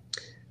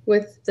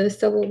 with the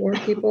Civil War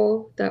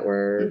people that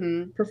were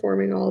Mm-hmm.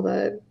 performing all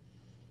the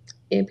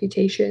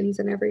amputations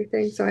and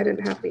everything. So I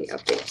didn't have any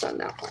updates on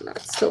that one.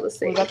 That's still the was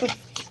same. that the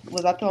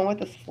was that the one with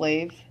the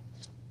slaves?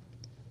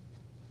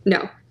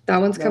 No, that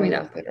one's No, coming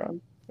that up. was later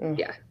on. Ugh,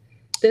 Yeah.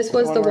 This the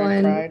was one the where I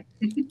one cried.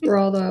 where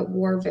all the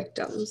war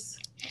victims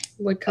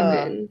would come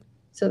uh in.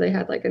 So they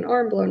had like an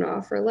arm blown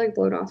off or a leg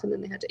blown off, and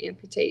then they had to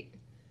amputate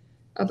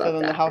so above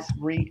then the that. house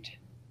reeked.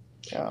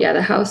 Yeah, Oh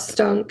the house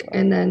stunk.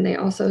 And then they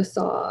also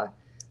saw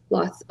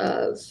lots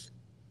of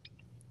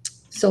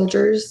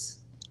soldiers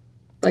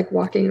like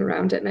walking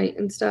around at night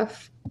and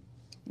stuff,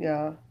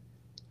 yeah,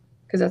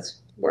 because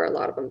that's where a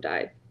lot of them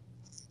died.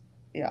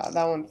 yeah,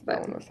 that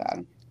But one was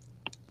sad.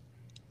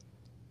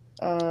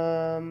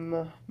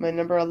 My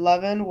number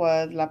 11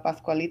 was La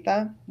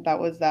Pascualita. That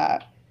was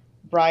that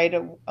bride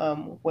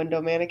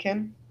window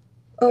mannequin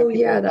that oh,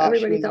 yeah, people that thought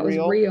she everybody was thought was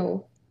real.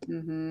 real.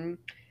 Hmm.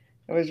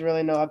 There was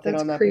really no update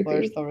That's on that. People are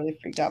creepy. still really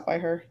freaked out by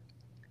her.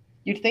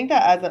 You'd think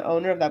that as an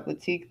owner of that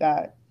boutique,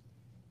 that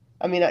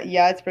I mean,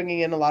 yeah, it's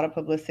bringing in a lot of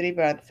publicity,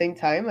 but at the same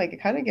time, like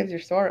it kind of gives your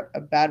store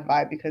a bad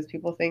vibe because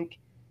people think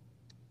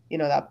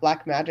that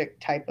black magic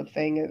type of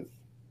thing is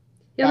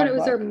Yeah, but it bad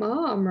was her luck.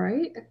 mom,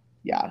 right?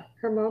 Yeah,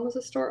 Her mom was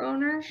a store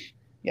owner.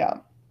 yeah,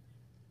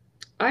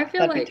 I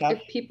feel that'd be like tough.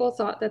 if people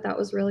thought that that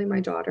was really my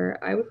daughter,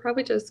 I would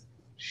probably just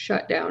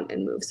shut down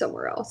and move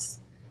somewhere else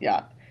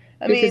Yeah.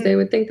 I because they mean,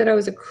 would think that I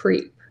was a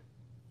creep.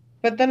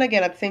 but then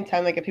again, at the same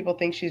time, like if people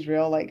think she's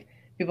real, like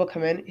people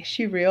come in, is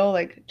she real?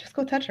 Like just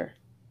go touch her.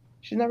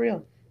 She's not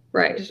real. I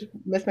Right. just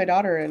miss my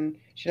daughter and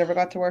she never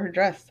got to wear her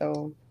dress,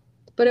 so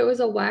But it was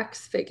a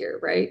wax figure,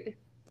 right?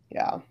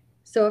 yeah.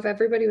 So if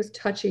everybody was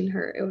touching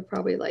her, it would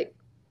probably like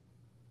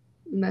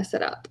mess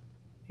it up.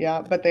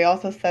 Yeah, but they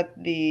also set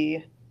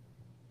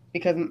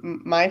because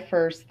my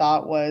first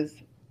thought was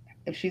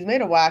if she's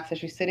made of wax and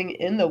she's sitting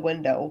in the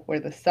window where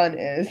the sun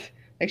is,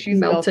 like she's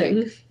melting.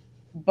 Melting.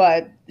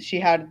 But she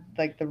had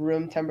like the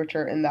room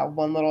temperature in that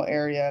one little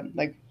area,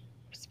 like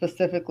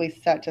specifically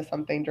set to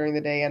something during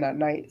the day and at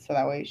night, so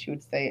that way she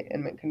would stay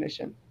in mint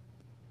condition.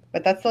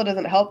 But that still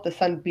doesn't help the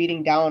sun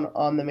beating down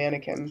on the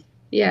mannequin.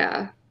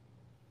 Yeah.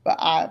 But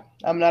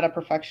I'm not a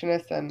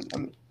perfectionist,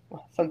 and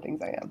well, some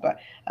things I am, but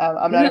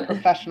I'm not a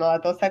professional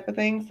at those type of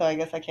things, so I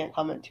guess I can't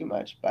comment too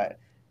much. But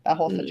that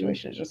whole Mm,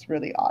 situation is just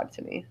really odd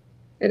to me.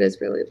 it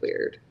is really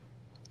weird.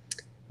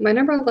 My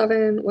number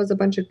 11 was a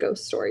bunch of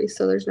ghost stories,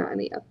 so there's not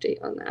any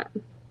update on that.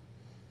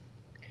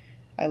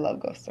 I love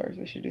ghost stories.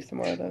 We should do some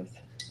more of those.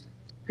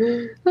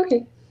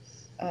 Okay.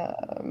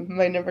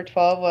 My number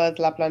 12 was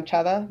La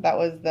Planchada. That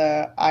was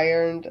the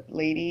Ironed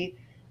Lady.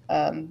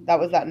 That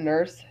was that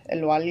nurse,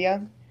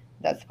 Eulalia,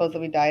 that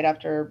supposedly died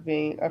after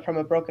being from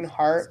a broken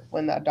heart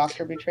when that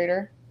doctor betrayed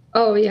her.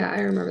 Oh, yeah,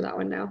 I remember that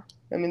one now.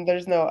 I mean,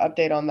 there's no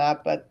update on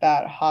that, but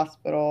that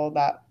hospital,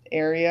 that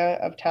area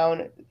of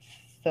town,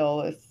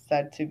 still is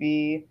said to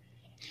be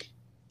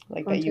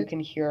like that you Haunted. can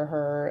hear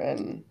her.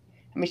 And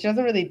I mean, she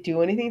doesn't really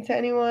do anything to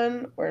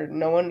anyone, or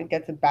no one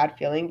gets a bad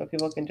feeling, but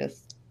people can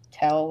just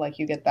tell, like,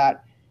 you get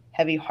that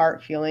heavy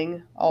heart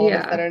feeling all of a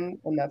Yeah. sudden,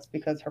 and that's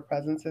because her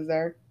presence is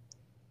there.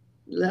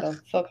 So,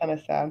 Ugh. still kind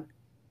of sad.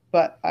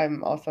 But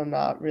I'm also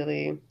not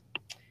really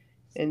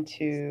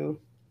into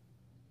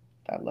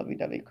that lovey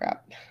dovey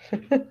crap.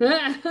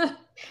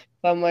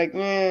 So I'm like,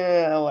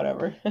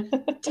 whatever.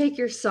 Take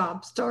your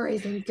sob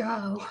stories and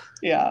go.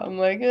 Yeah, I'm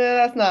like,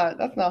 that's not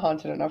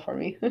haunted enough for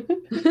me.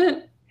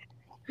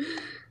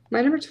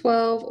 My number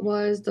 12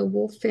 was the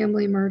Wolf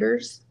Family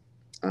Murders,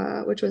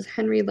 which was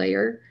Henry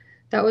Layer.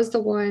 That was the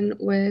one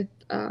with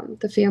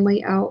the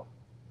family out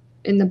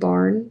in the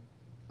barn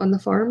on the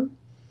farm,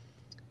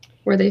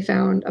 where they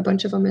found a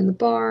bunch of them in the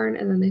barn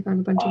and then they found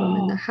a bunch of them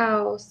in the Oh,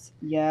 house.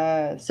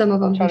 yes. Some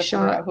of I'm them he trying to figure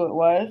out shot. who it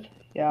was.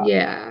 Yeah.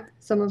 Yeah,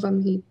 some of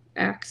them he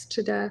axed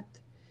to death.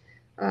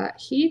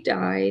 He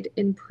died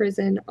in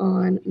prison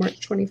on March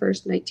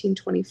 21st,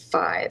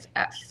 1925,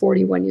 at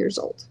 41 years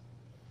old.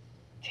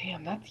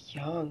 Damn, that's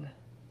young.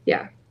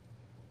 Yeah.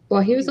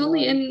 Well, he was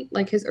only 41. in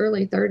like his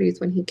early 30s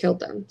when he killed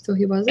them, so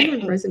he wasn't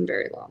in prison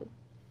very long.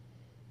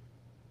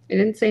 It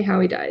didn't say how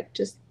he died,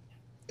 just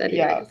that he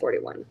died Yeah. at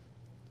 41.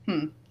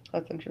 Hmm.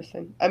 That's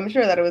interesting. I'm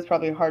sure that it was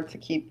probably hard to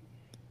keep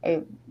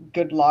a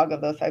good log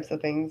of those types of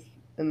things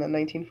in the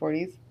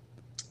 1940s.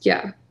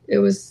 Yeah, it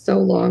was so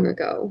long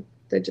ago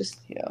that just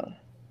Yeah.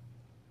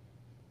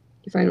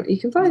 you find what you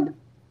can find.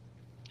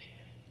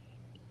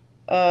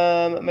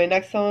 My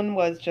next one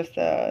was just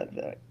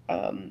I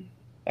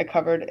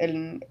covered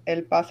in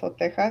El Paso,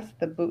 Texas,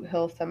 the Boot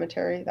Hill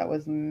Cemetery. That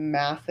was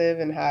massive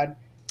and had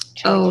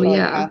chunks Oh for like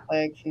yeah,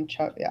 Catholics and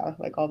yeah,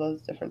 like all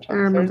those different I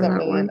chunks. There's remember not that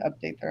really an one.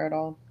 update there at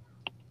all.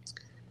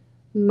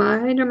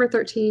 My number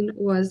 13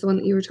 was the one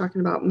that you were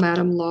talking about,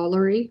 Madame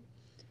Lalaurie.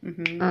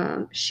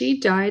 Hmm. She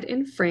died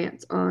in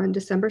France on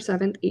December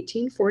 7th,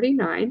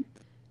 1849.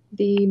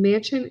 The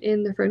mansion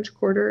in the French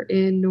Quarter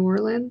in New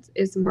Orleans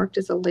is marked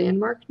as a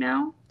landmark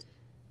now,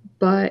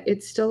 but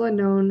it's still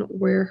unknown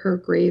where her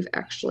grave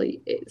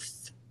actually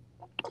is.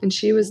 And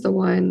she was the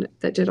one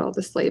that did all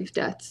the slave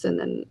deaths and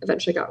then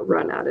eventually got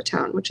run out of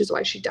town, which is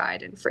why she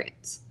died in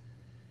France.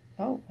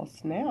 Oh, well,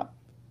 snap.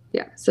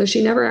 Yeah, so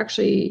she never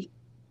actually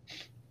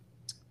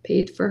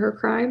paid for her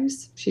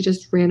crimes. She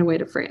just ran away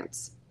to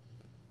France.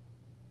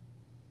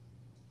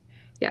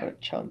 Yeah. What a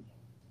chump.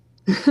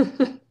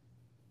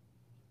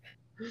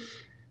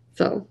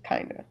 So,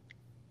 Kind of.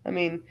 I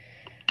mean,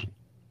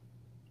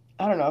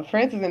 I don't know.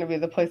 France is going to be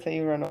the place that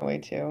you run away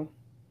to.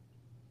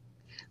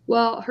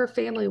 well, her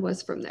family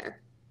was from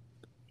there.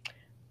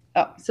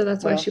 Oh, So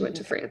that's why well, she went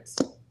to France.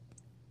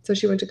 So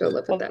she went to go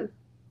live with well, them.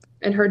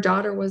 And her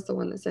daughter was the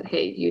one that said,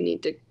 "Hey, you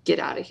need to get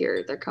out of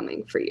here. They're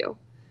coming for you."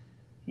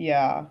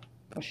 yeah.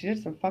 Well, she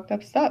did some fucked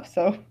up stuff,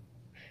 so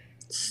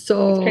it's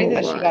crazy So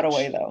that she got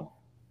away, much. though.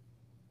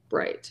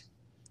 Right.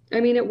 I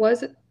mean, it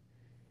was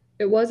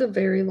a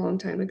very long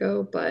time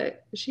ago,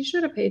 but she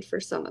should have paid for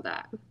some of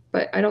that.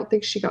 But I don't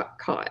think she got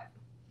caught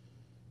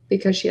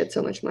because she had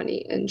so much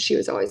money and she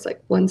was always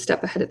like one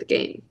step ahead of the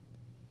game.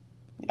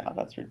 Yeah,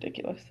 that's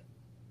ridiculous.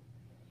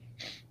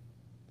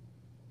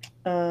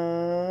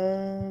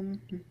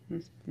 Um,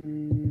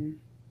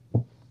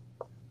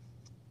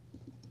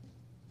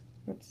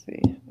 let's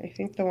see. I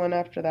think the one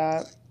after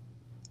that.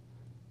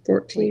 We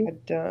 14.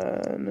 had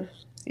done,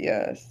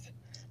 yes.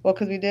 Well,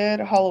 because we did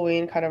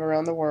Halloween kind of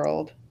around the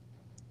world,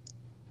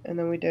 and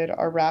then we did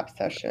our rap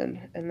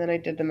session, and then I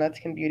did the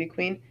Mexican Beauty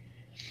Queen.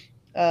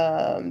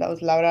 That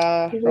was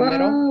Laura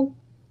Romero. Wow.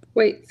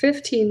 Wait,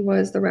 15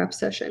 was the rap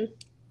session.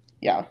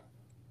 Yeah.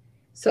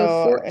 So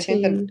So I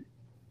think that 14,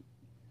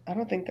 I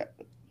don't think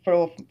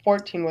for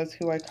 14 was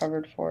who I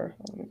covered for.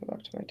 Let me go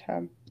back to my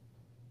tab.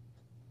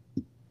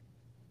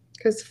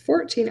 because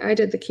 14 I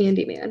did the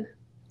Candyman.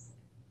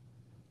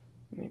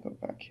 Let me go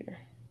back here.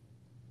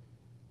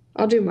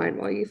 I'll do mine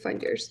while you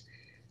find yours.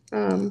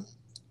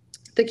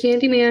 The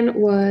Candyman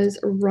was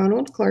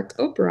Ronald Clark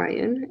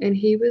O'Brien, and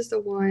he was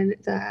the one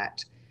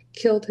that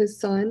killed his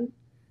son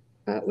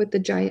with the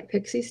giant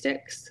pixie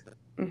sticks.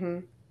 Mm-hmm.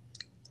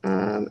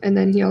 And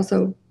then he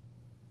also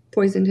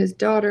poisoned his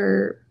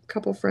daughter, a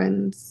couple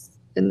friends,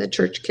 and the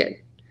church kid.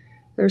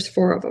 There's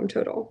 4 of them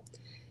total.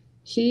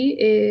 He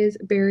is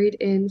buried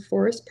in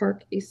Forest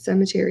Park East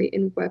Cemetery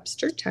in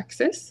Webster,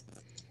 Texas.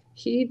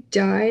 He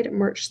died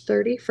March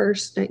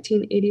 31st,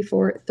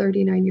 1984, at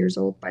 39 years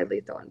old by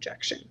lethal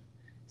injection.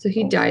 So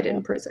he died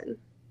in prison.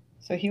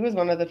 So he was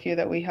one of the few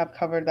that we have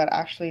covered that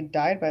actually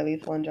died by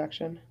lethal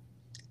injection.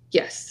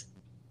 Yes.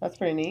 That's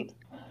pretty neat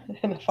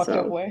in a fucked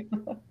up way.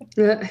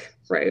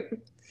 Right.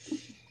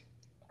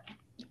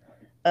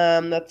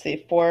 Let's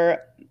see. For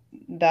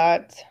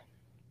that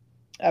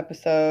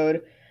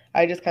episode,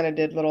 I just kind of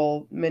did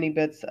little mini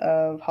bits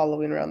of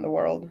Halloween around the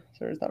world.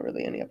 So there's not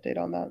really any update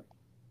on that.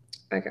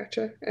 I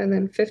gotcha. And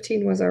then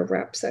 15 was our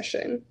rap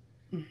session.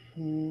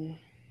 Mm-hmm.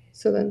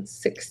 So then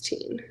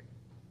 16.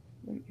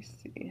 Let me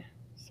see.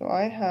 So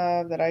I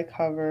have that I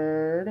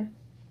covered.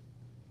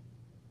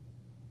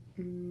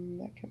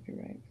 That can't be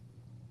right.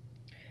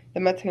 The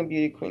Mexican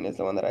Beauty Queen is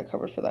the one that I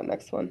covered for that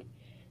next one.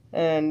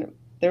 And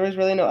there was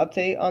really no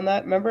update on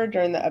that. Remember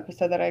during the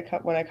episode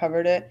that when I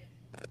covered it,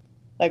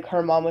 like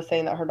her mom was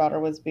saying that her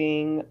daughter was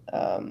being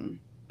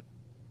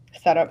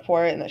set up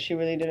for it and that she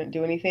really didn't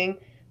do anything,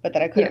 but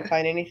that I couldn't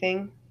find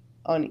anything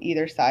on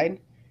either side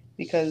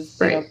because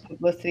you know,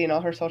 publicity and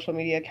all her social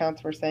media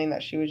accounts were saying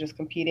that she was just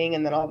competing,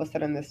 and then all of a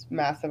sudden this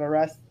massive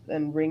arrest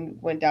and ring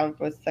went down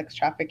with sex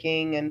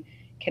trafficking and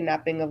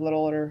kidnapping of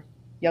little or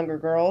younger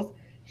girls,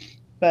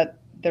 but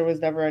there was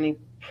never any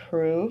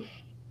proof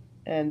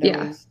and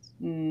there was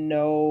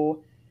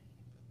no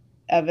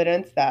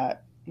evidence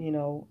that, you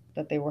know,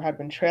 that they had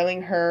been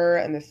trailing her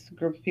and this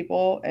group of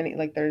people, and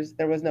like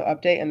there was no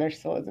update, and there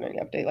still isn't any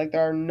update. Like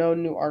there are no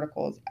new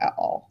articles at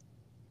all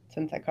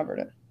since I covered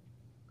it.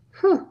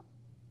 Huh.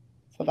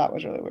 So that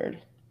was really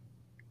weird.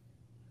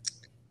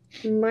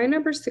 My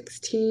number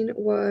 16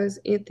 was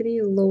Anthony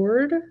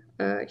Lord.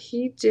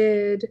 He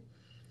did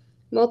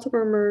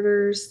multiple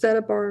murders, set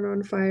a barn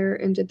on fire,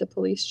 and did the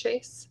police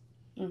chase.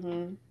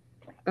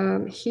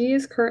 Mm-hmm. He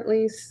is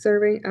currently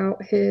serving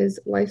out his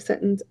life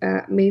sentence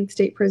at Maine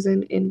State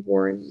Prison in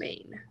Warren,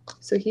 Maine.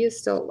 So he is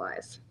still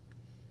alive.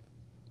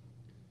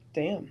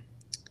 Damn.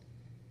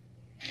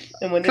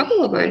 And when a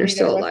couple of mine are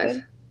still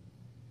alive.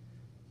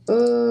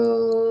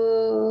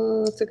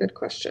 That's a good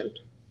question.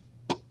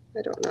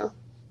 I don't know.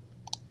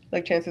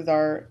 Like chances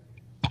are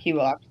he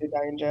will actually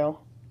die in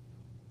jail.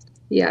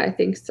 Yeah, I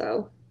think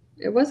so.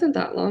 It wasn't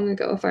that long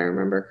ago, if I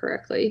remember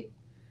correctly.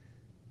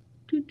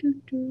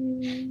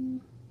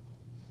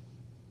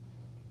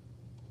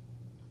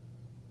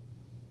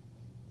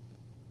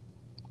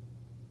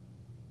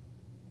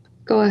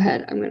 Go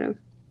ahead. I'm going to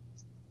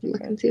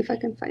look and see if I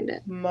can find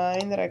it.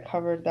 Mine that I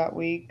covered that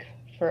week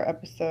for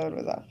episode,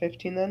 was that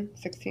 15 then?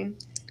 16?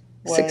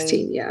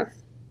 16, yeah.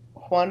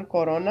 Juan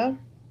Corona.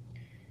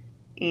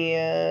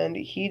 And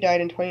he died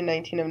in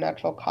 2019 of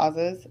natural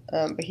causes,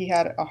 but he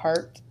had a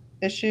heart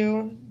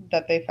issue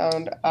that they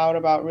found out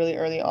about really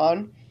early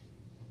on,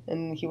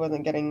 and he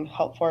wasn't getting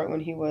help for it when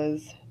he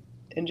was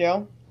in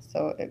jail,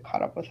 so it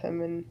caught up with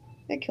him and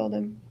it killed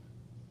him.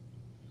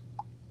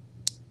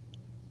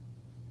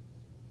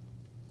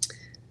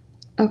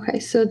 Okay,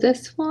 so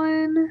this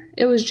one,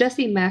 it was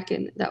Jesse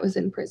Mackin that was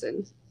in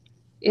prison.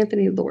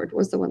 Anthony Lord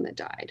was the one that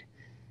died,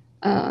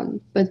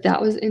 but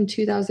that was in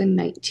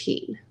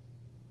 2019.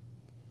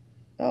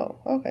 Oh,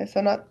 okay,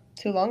 so not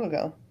too long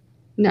ago.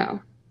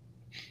 No.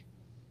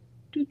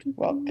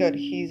 Well, good.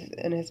 He's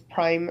in his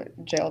prime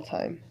jail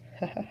time.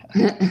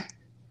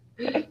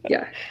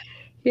 Yeah,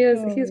 he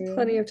has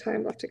plenty of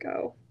time left to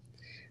go.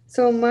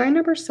 So my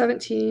number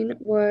 17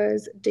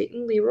 was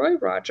Dayton Leroy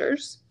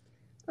Rogers.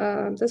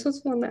 This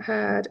was one that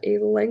had a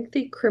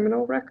lengthy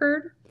criminal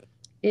record,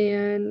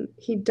 and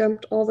he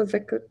dumped all the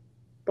victims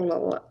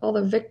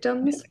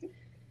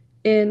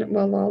in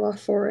Malala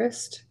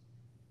Forest.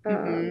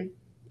 And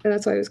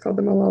that's why he was called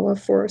the Malala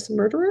Forest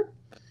Murderer.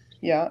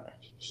 Yeah.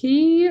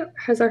 He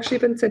has actually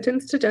been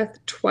sentenced to death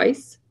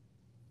twice,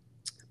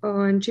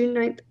 on June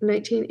 9th,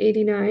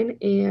 1989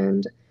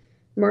 and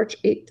March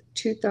 8th,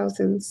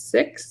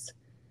 2006,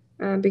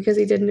 because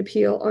he did an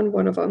appeal on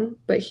one of them,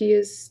 but he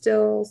is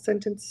still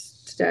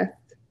sentenced to death,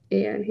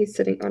 and he's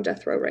sitting on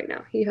death row right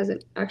now. He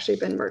hasn't actually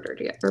been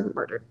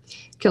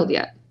killed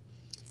yet.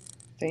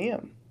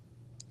 Damn.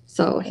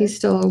 So he's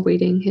still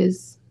awaiting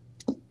his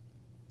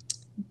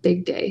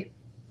big day.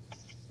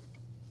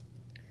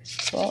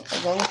 Well,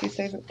 as long as he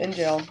stays in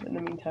jail in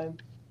the meantime.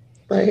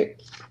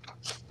 Right.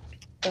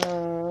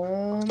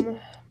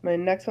 My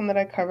next one that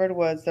I covered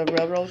was the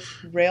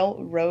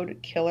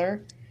railroad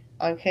killer,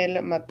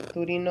 Angel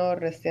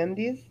Maturino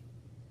Resendiz.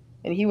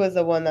 And he was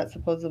the one that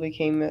supposedly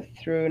came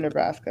through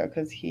Nebraska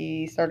because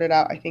he started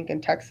out, I think, in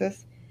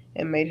Texas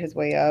and made his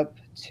way up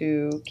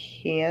to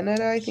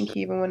Canada. I think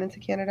he even went into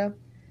Canada.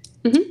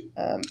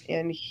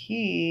 And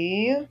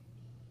he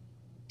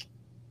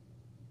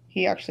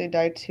actually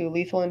died to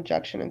lethal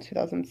injection in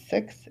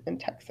 2006 in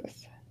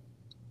Texas.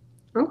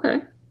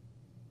 Okay.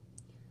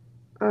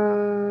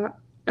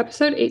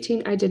 Episode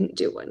 18, I didn't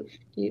do one.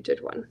 You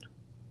did one.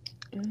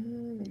 Let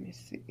me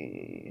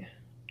see.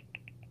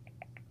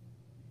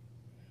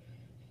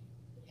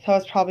 So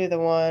it's probably the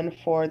one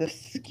for the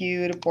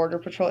skewed Border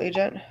Patrol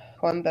agent,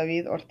 Juan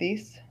David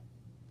Ortiz.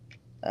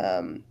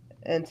 And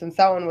since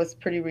that one was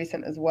pretty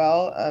recent as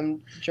well,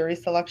 jury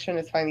selection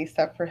is finally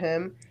set for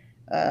him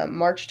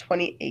March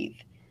 28th.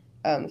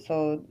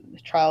 So the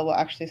trial will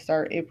actually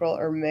start April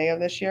or May of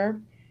this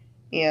year.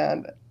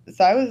 And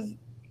so I was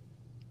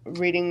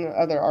reading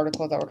other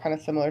articles that were kind of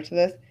similar to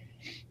this.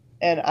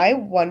 And I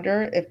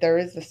wonder if there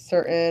is a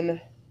certain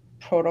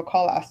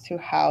protocol as to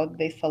how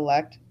they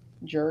select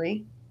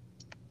jury.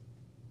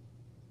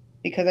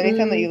 Because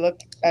anytime that you look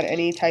at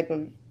any type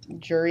of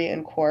jury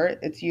in court,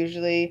 it's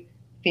usually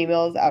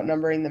females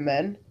outnumbering the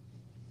men,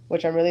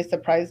 which I'm really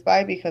surprised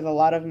by because a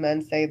lot of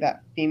men say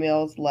that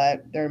females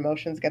let their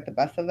emotions get the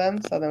best of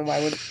them. So then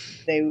why would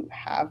they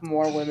have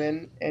more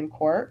women in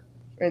court,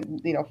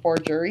 for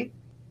jury?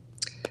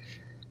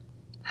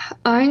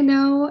 I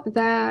know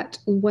that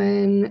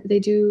when they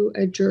do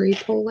a jury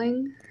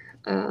polling,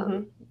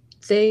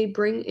 they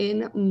bring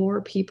in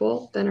more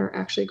people than are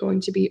actually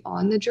going to be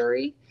on the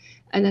jury.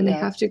 And then they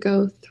have to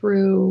go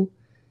through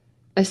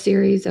a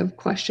series of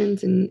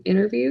questions and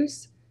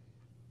interviews.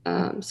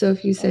 So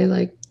if you say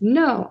like,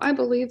 no, I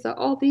believe that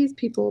all these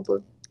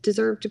people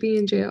deserve to be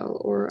in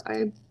jail, or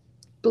I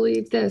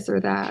believe this or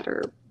that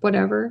or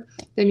whatever,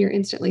 then you're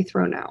instantly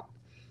thrown out.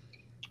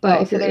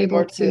 But if you're able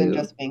more to than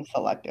just being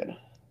selected.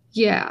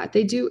 Yeah,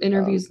 they do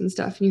interviews and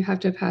stuff, and you have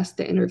to pass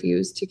the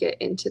interviews to get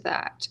into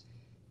that.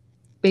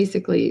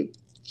 Basically,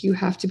 you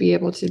have to be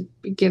able to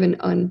give an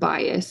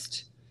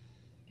unbiased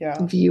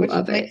view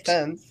of it. Makes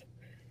sense.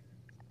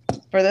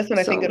 For this one,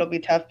 I think it'll be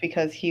tough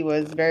because he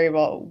was very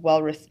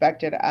well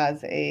respected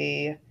because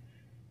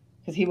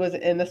he was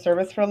in the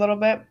service for a little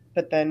bit,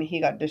 but then he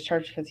got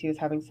discharged because he was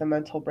having some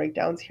mental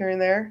breakdowns here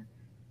and there.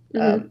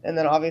 And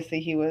then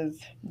obviously he was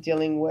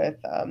dealing with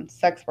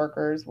sex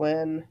workers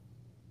when,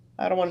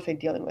 I don't want to say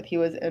dealing with, he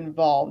was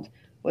involved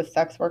with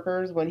sex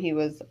workers when he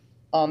was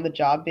on the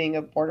job being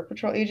a Border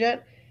Patrol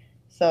agent.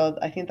 So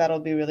I think that'll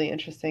be really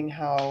interesting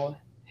how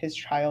his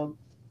trial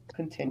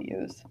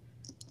continues.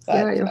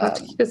 But, you'll have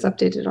to keep us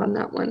updated on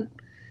that one.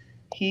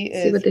 He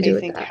is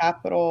facing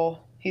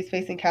he's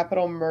facing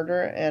capital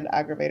murder and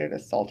aggravated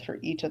assault for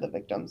each of the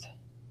victims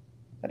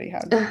that he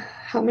had.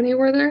 How many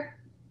were there?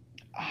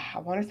 I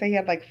want to say he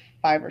had like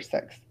 5 or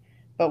 6,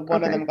 but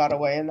one of them got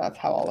away, and that's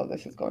how all of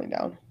this is going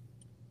down.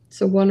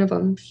 So one of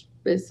them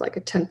is like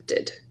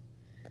attempted.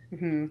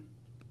 Gotcha.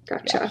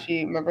 Yeah,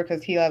 she remember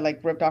because he had like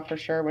ripped off her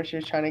shirt when she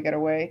was trying to get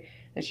away,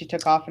 and she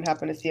took off and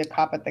happened to see a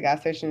cop at the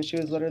gas station, and she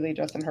was literally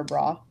just in her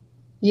bra.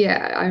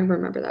 Yeah, I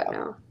remember that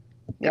now.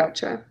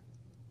 Gotcha.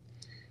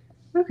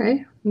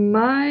 Okay,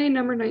 my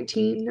number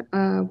 19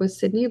 was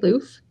Sydney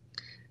Loof.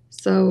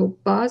 So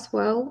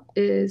Boswell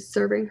is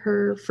serving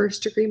her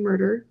first-degree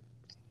murder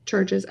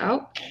charges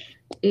out,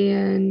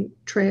 and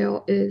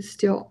Trail is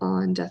still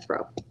on death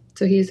row.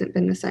 So he hasn't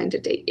been assigned a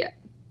date yet.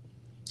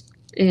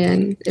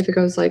 And if it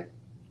goes like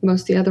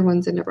most of the other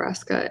ones in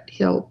Nebraska,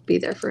 he'll be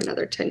there for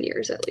another 10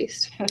 years at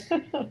least.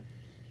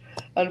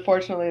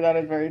 Unfortunately, that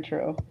is very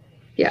true.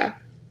 Yeah.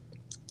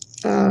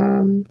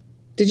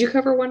 Did you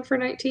cover one for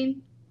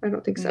 19? I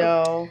don't think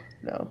so.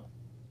 No.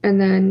 And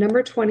then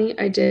number 20,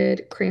 I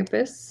did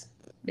Krampus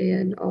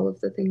and all of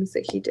the things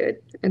that he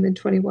did. And then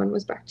 21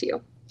 was back to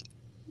you.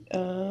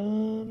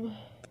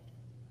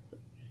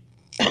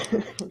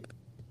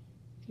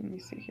 Let me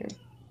see here.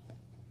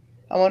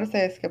 I want to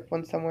say I skipped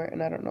one somewhere,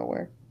 and I don't know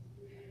where.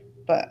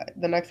 But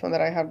the next one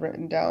that I have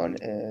written down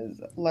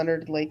is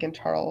Leonard Lake and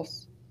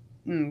Charles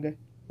Ng.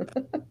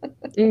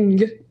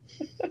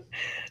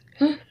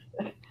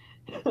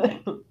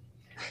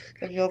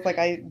 It feels like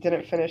I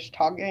didn't finish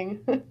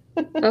talking.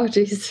 Oh,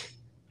 jeez.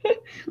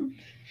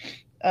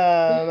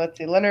 Let's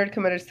see. Leonard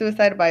committed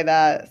suicide by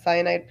that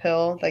cyanide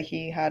pill that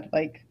he had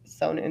like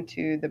sewn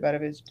into the bed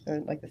of his,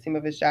 like the seam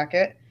of his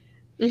jacket.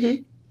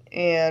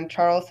 And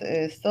Charles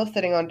is still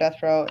sitting on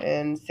death row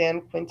in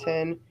San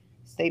Quentin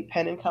State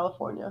Pen in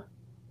California.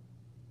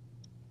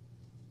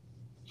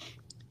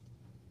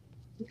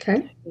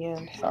 Okay.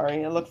 And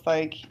sorry, it looks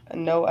like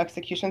no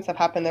executions have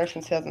happened there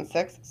since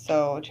 2006,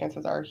 so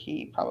chances are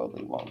he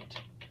probably won't.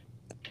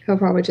 He'll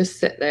probably just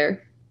sit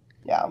there.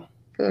 Yeah.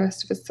 For the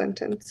rest of his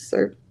sentence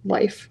or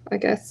life, I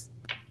guess.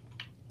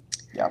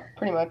 Yeah,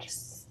 pretty much.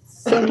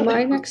 So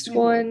my next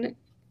one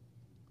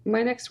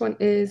my next one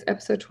is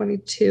episode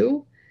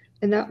 22,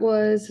 and that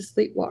was the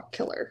Sleepwalk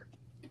Killer,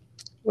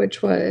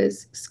 which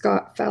was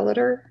Scott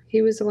Fallader.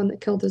 He was the one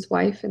that killed his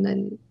wife, and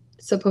then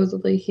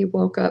supposedly he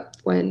woke up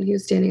when he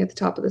was standing at the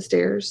top of the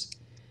stairs,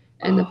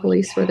 and the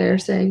police were there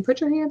saying,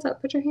 put your hands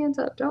up,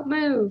 don't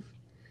move.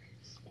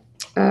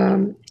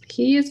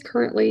 He is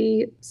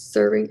currently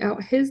serving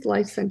out his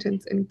life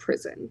sentence in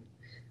prison.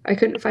 I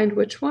couldn't find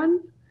which one,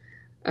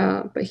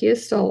 but he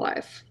is still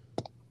alive.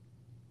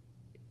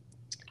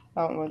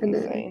 That one was And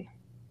then insane.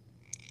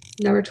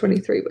 Number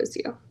 23 was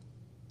you.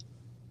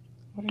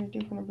 What did I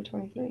do for number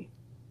 23?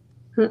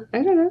 I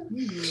don't know.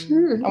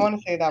 I want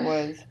to say that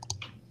was.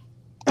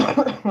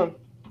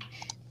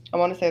 I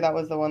want to say that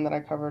was the one that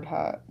I covered.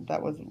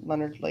 That was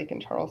Leonard Lake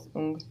and Charles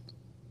Ung.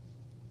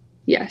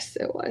 Yes,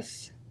 it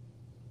was.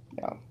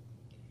 Yeah,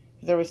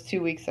 there was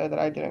 2 weeks there that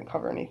I didn't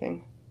cover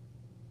anything.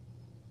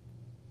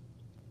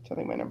 So I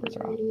think my numbers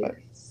are off. But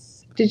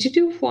did you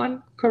do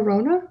Juan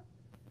Corona?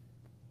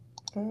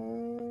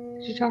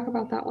 Did you talk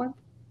about that one?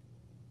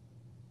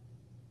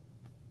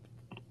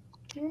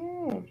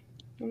 I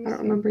don't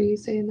remember you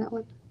saying that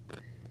one.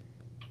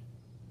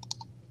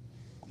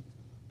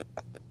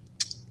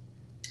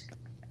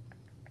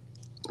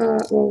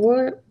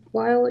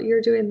 While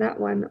you're doing that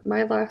one,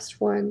 my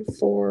last one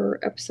for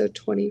episode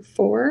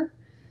 24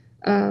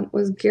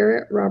 was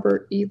Garrett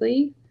Robert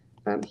Ely.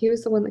 He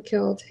was the one that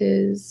killed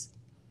his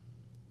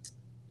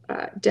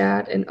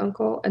dad and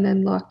uncle and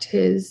then locked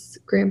his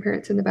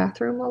grandparents in the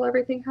bathroom while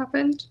everything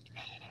happened.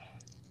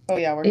 Oh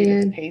yeah, where he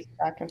just paced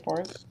back and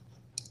forth.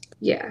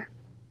 Yeah.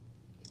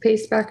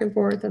 Paced back and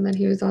forth, and then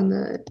he was on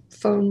the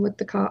phone with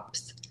the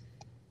cops.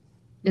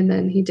 And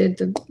then he did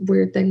the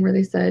weird thing where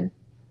they said,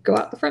 go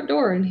out the front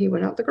door, and he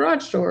went out the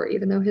garage door,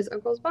 even though his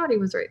uncle's body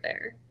was right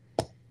there.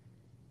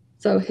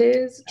 So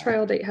his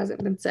trial date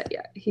hasn't been set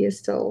yet. He is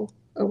still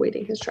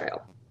awaiting his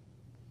trial.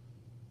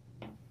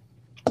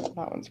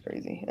 That one's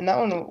crazy. And that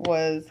one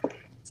is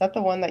that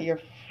the one that your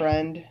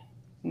friend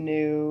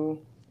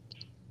knew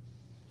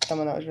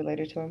someone that was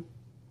related to him?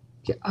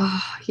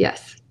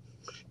 Yes.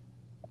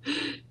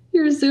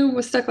 Your Zoom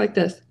was stuck like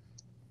this.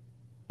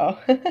 Oh.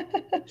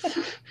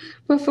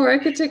 Before I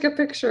could take a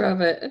picture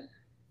of it,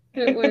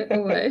 it went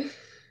away.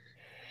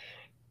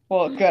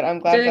 Well, good. I'm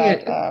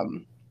glad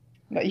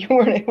that you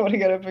weren't able to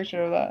get a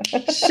picture of that.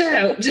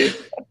 Shout.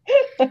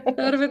 That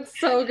would have been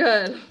so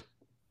good.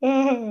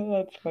 Oh,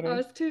 that's funny. I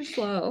was too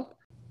slow.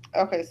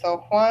 Okay,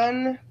 so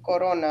Juan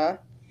Corona,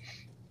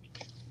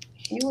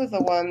 he was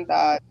the one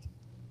that...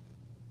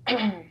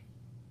 Okay,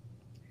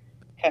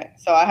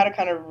 so I had to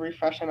kind of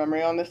refresh my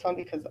memory on this one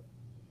because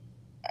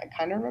I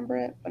kind of remember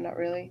it, but not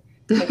really.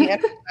 So he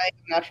ended up dying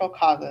of natural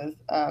causes,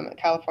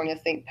 California,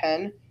 St.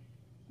 Penn,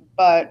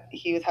 but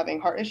he was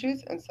having heart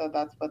issues, and so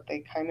that's what they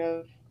kind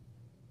of...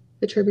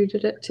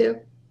 attributed it to.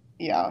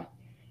 Yeah.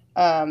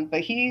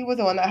 But he was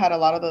the one that had a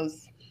lot of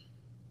those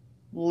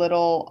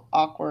little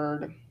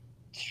awkward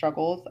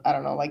struggles. I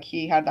don't know, like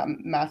he had that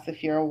massive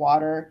fear of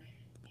water.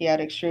 He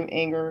had extreme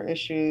anger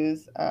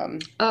issues.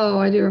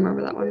 I do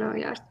remember that one now,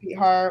 yeah.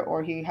 Sweetheart,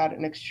 or he had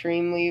an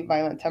extremely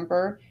violent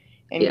temper,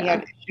 and he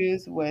had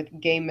issues with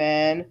gay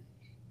men.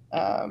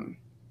 I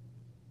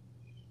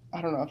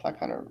don't know if that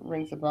kind of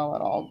rings a bell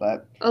at all,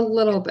 but a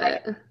little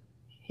bit.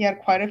 He had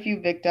quite a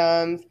few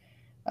victims,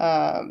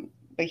 but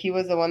he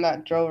was the one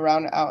that drove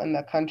around out in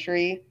the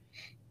country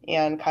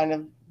and kind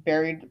of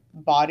buried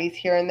bodies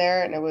here and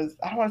there. And it was,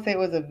 I don't want to say it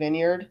was a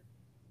vineyard,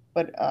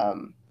 but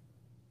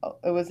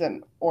it was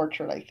an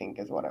orchard, I think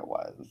is what it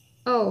was.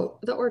 Oh,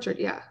 the orchard.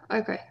 Yeah.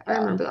 Okay. I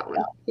remember that one.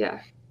 Yeah.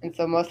 And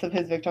so most of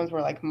his victims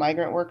were like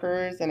migrant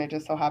workers. And it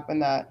just so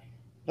happened that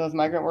those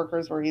migrant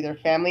workers were either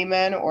family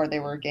men or they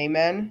were gay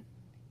men.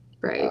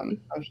 Right.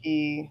 So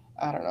he,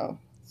 I don't know,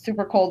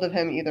 super cold of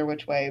him either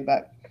which way.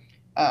 But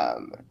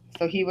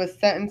so he was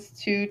sentenced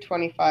to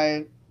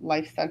 25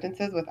 life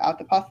sentences without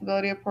the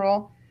possibility of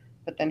parole.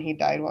 But then he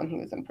died when he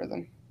was in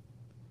prison.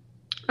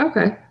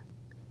 Okay.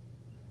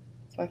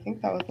 So I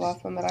think that was the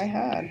last one that I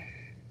had.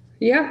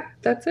 Yeah,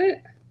 that's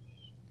it.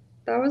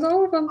 That was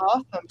all of them.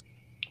 Awesome.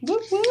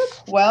 Whoop, whoop.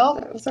 Well,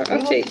 that was our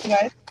update. You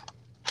guys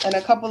in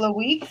a couple of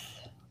weeks,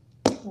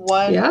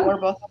 one or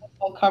both of us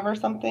will cover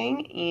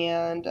something,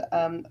 and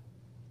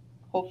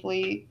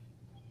hopefully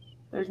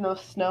there's no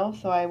snow,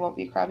 so I won't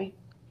be crabby.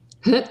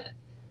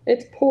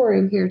 It's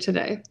pouring here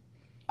today.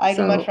 I'd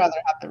much rather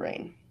have the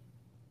rain.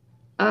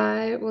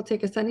 I will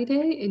take a sunny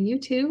day, and you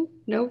too.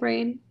 No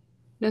rain,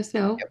 no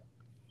snow.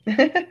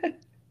 Yep.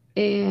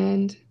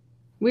 And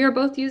we are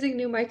both using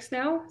new mics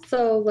now,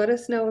 so let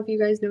us know if you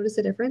guys notice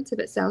a difference, if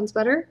it sounds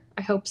better.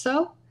 I hope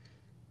so.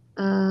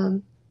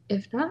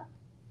 If not,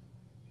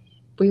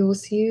 we will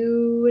see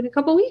you in a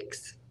couple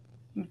weeks.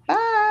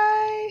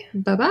 Bye.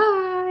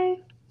 Bye-bye.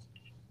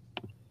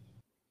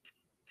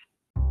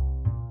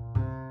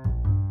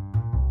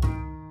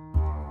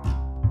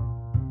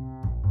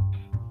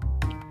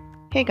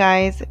 Hey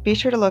guys, be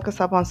sure to look us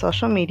up on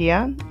social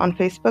media. On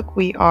Facebook,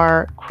 we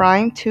are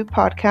Crime2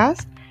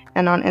 Podcast,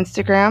 and on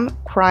Instagram,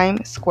 Crime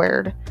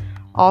Squared.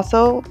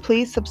 Also,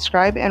 please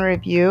subscribe and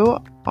review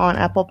on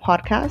Apple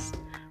Podcasts.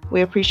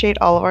 We appreciate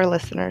all of our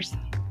listeners.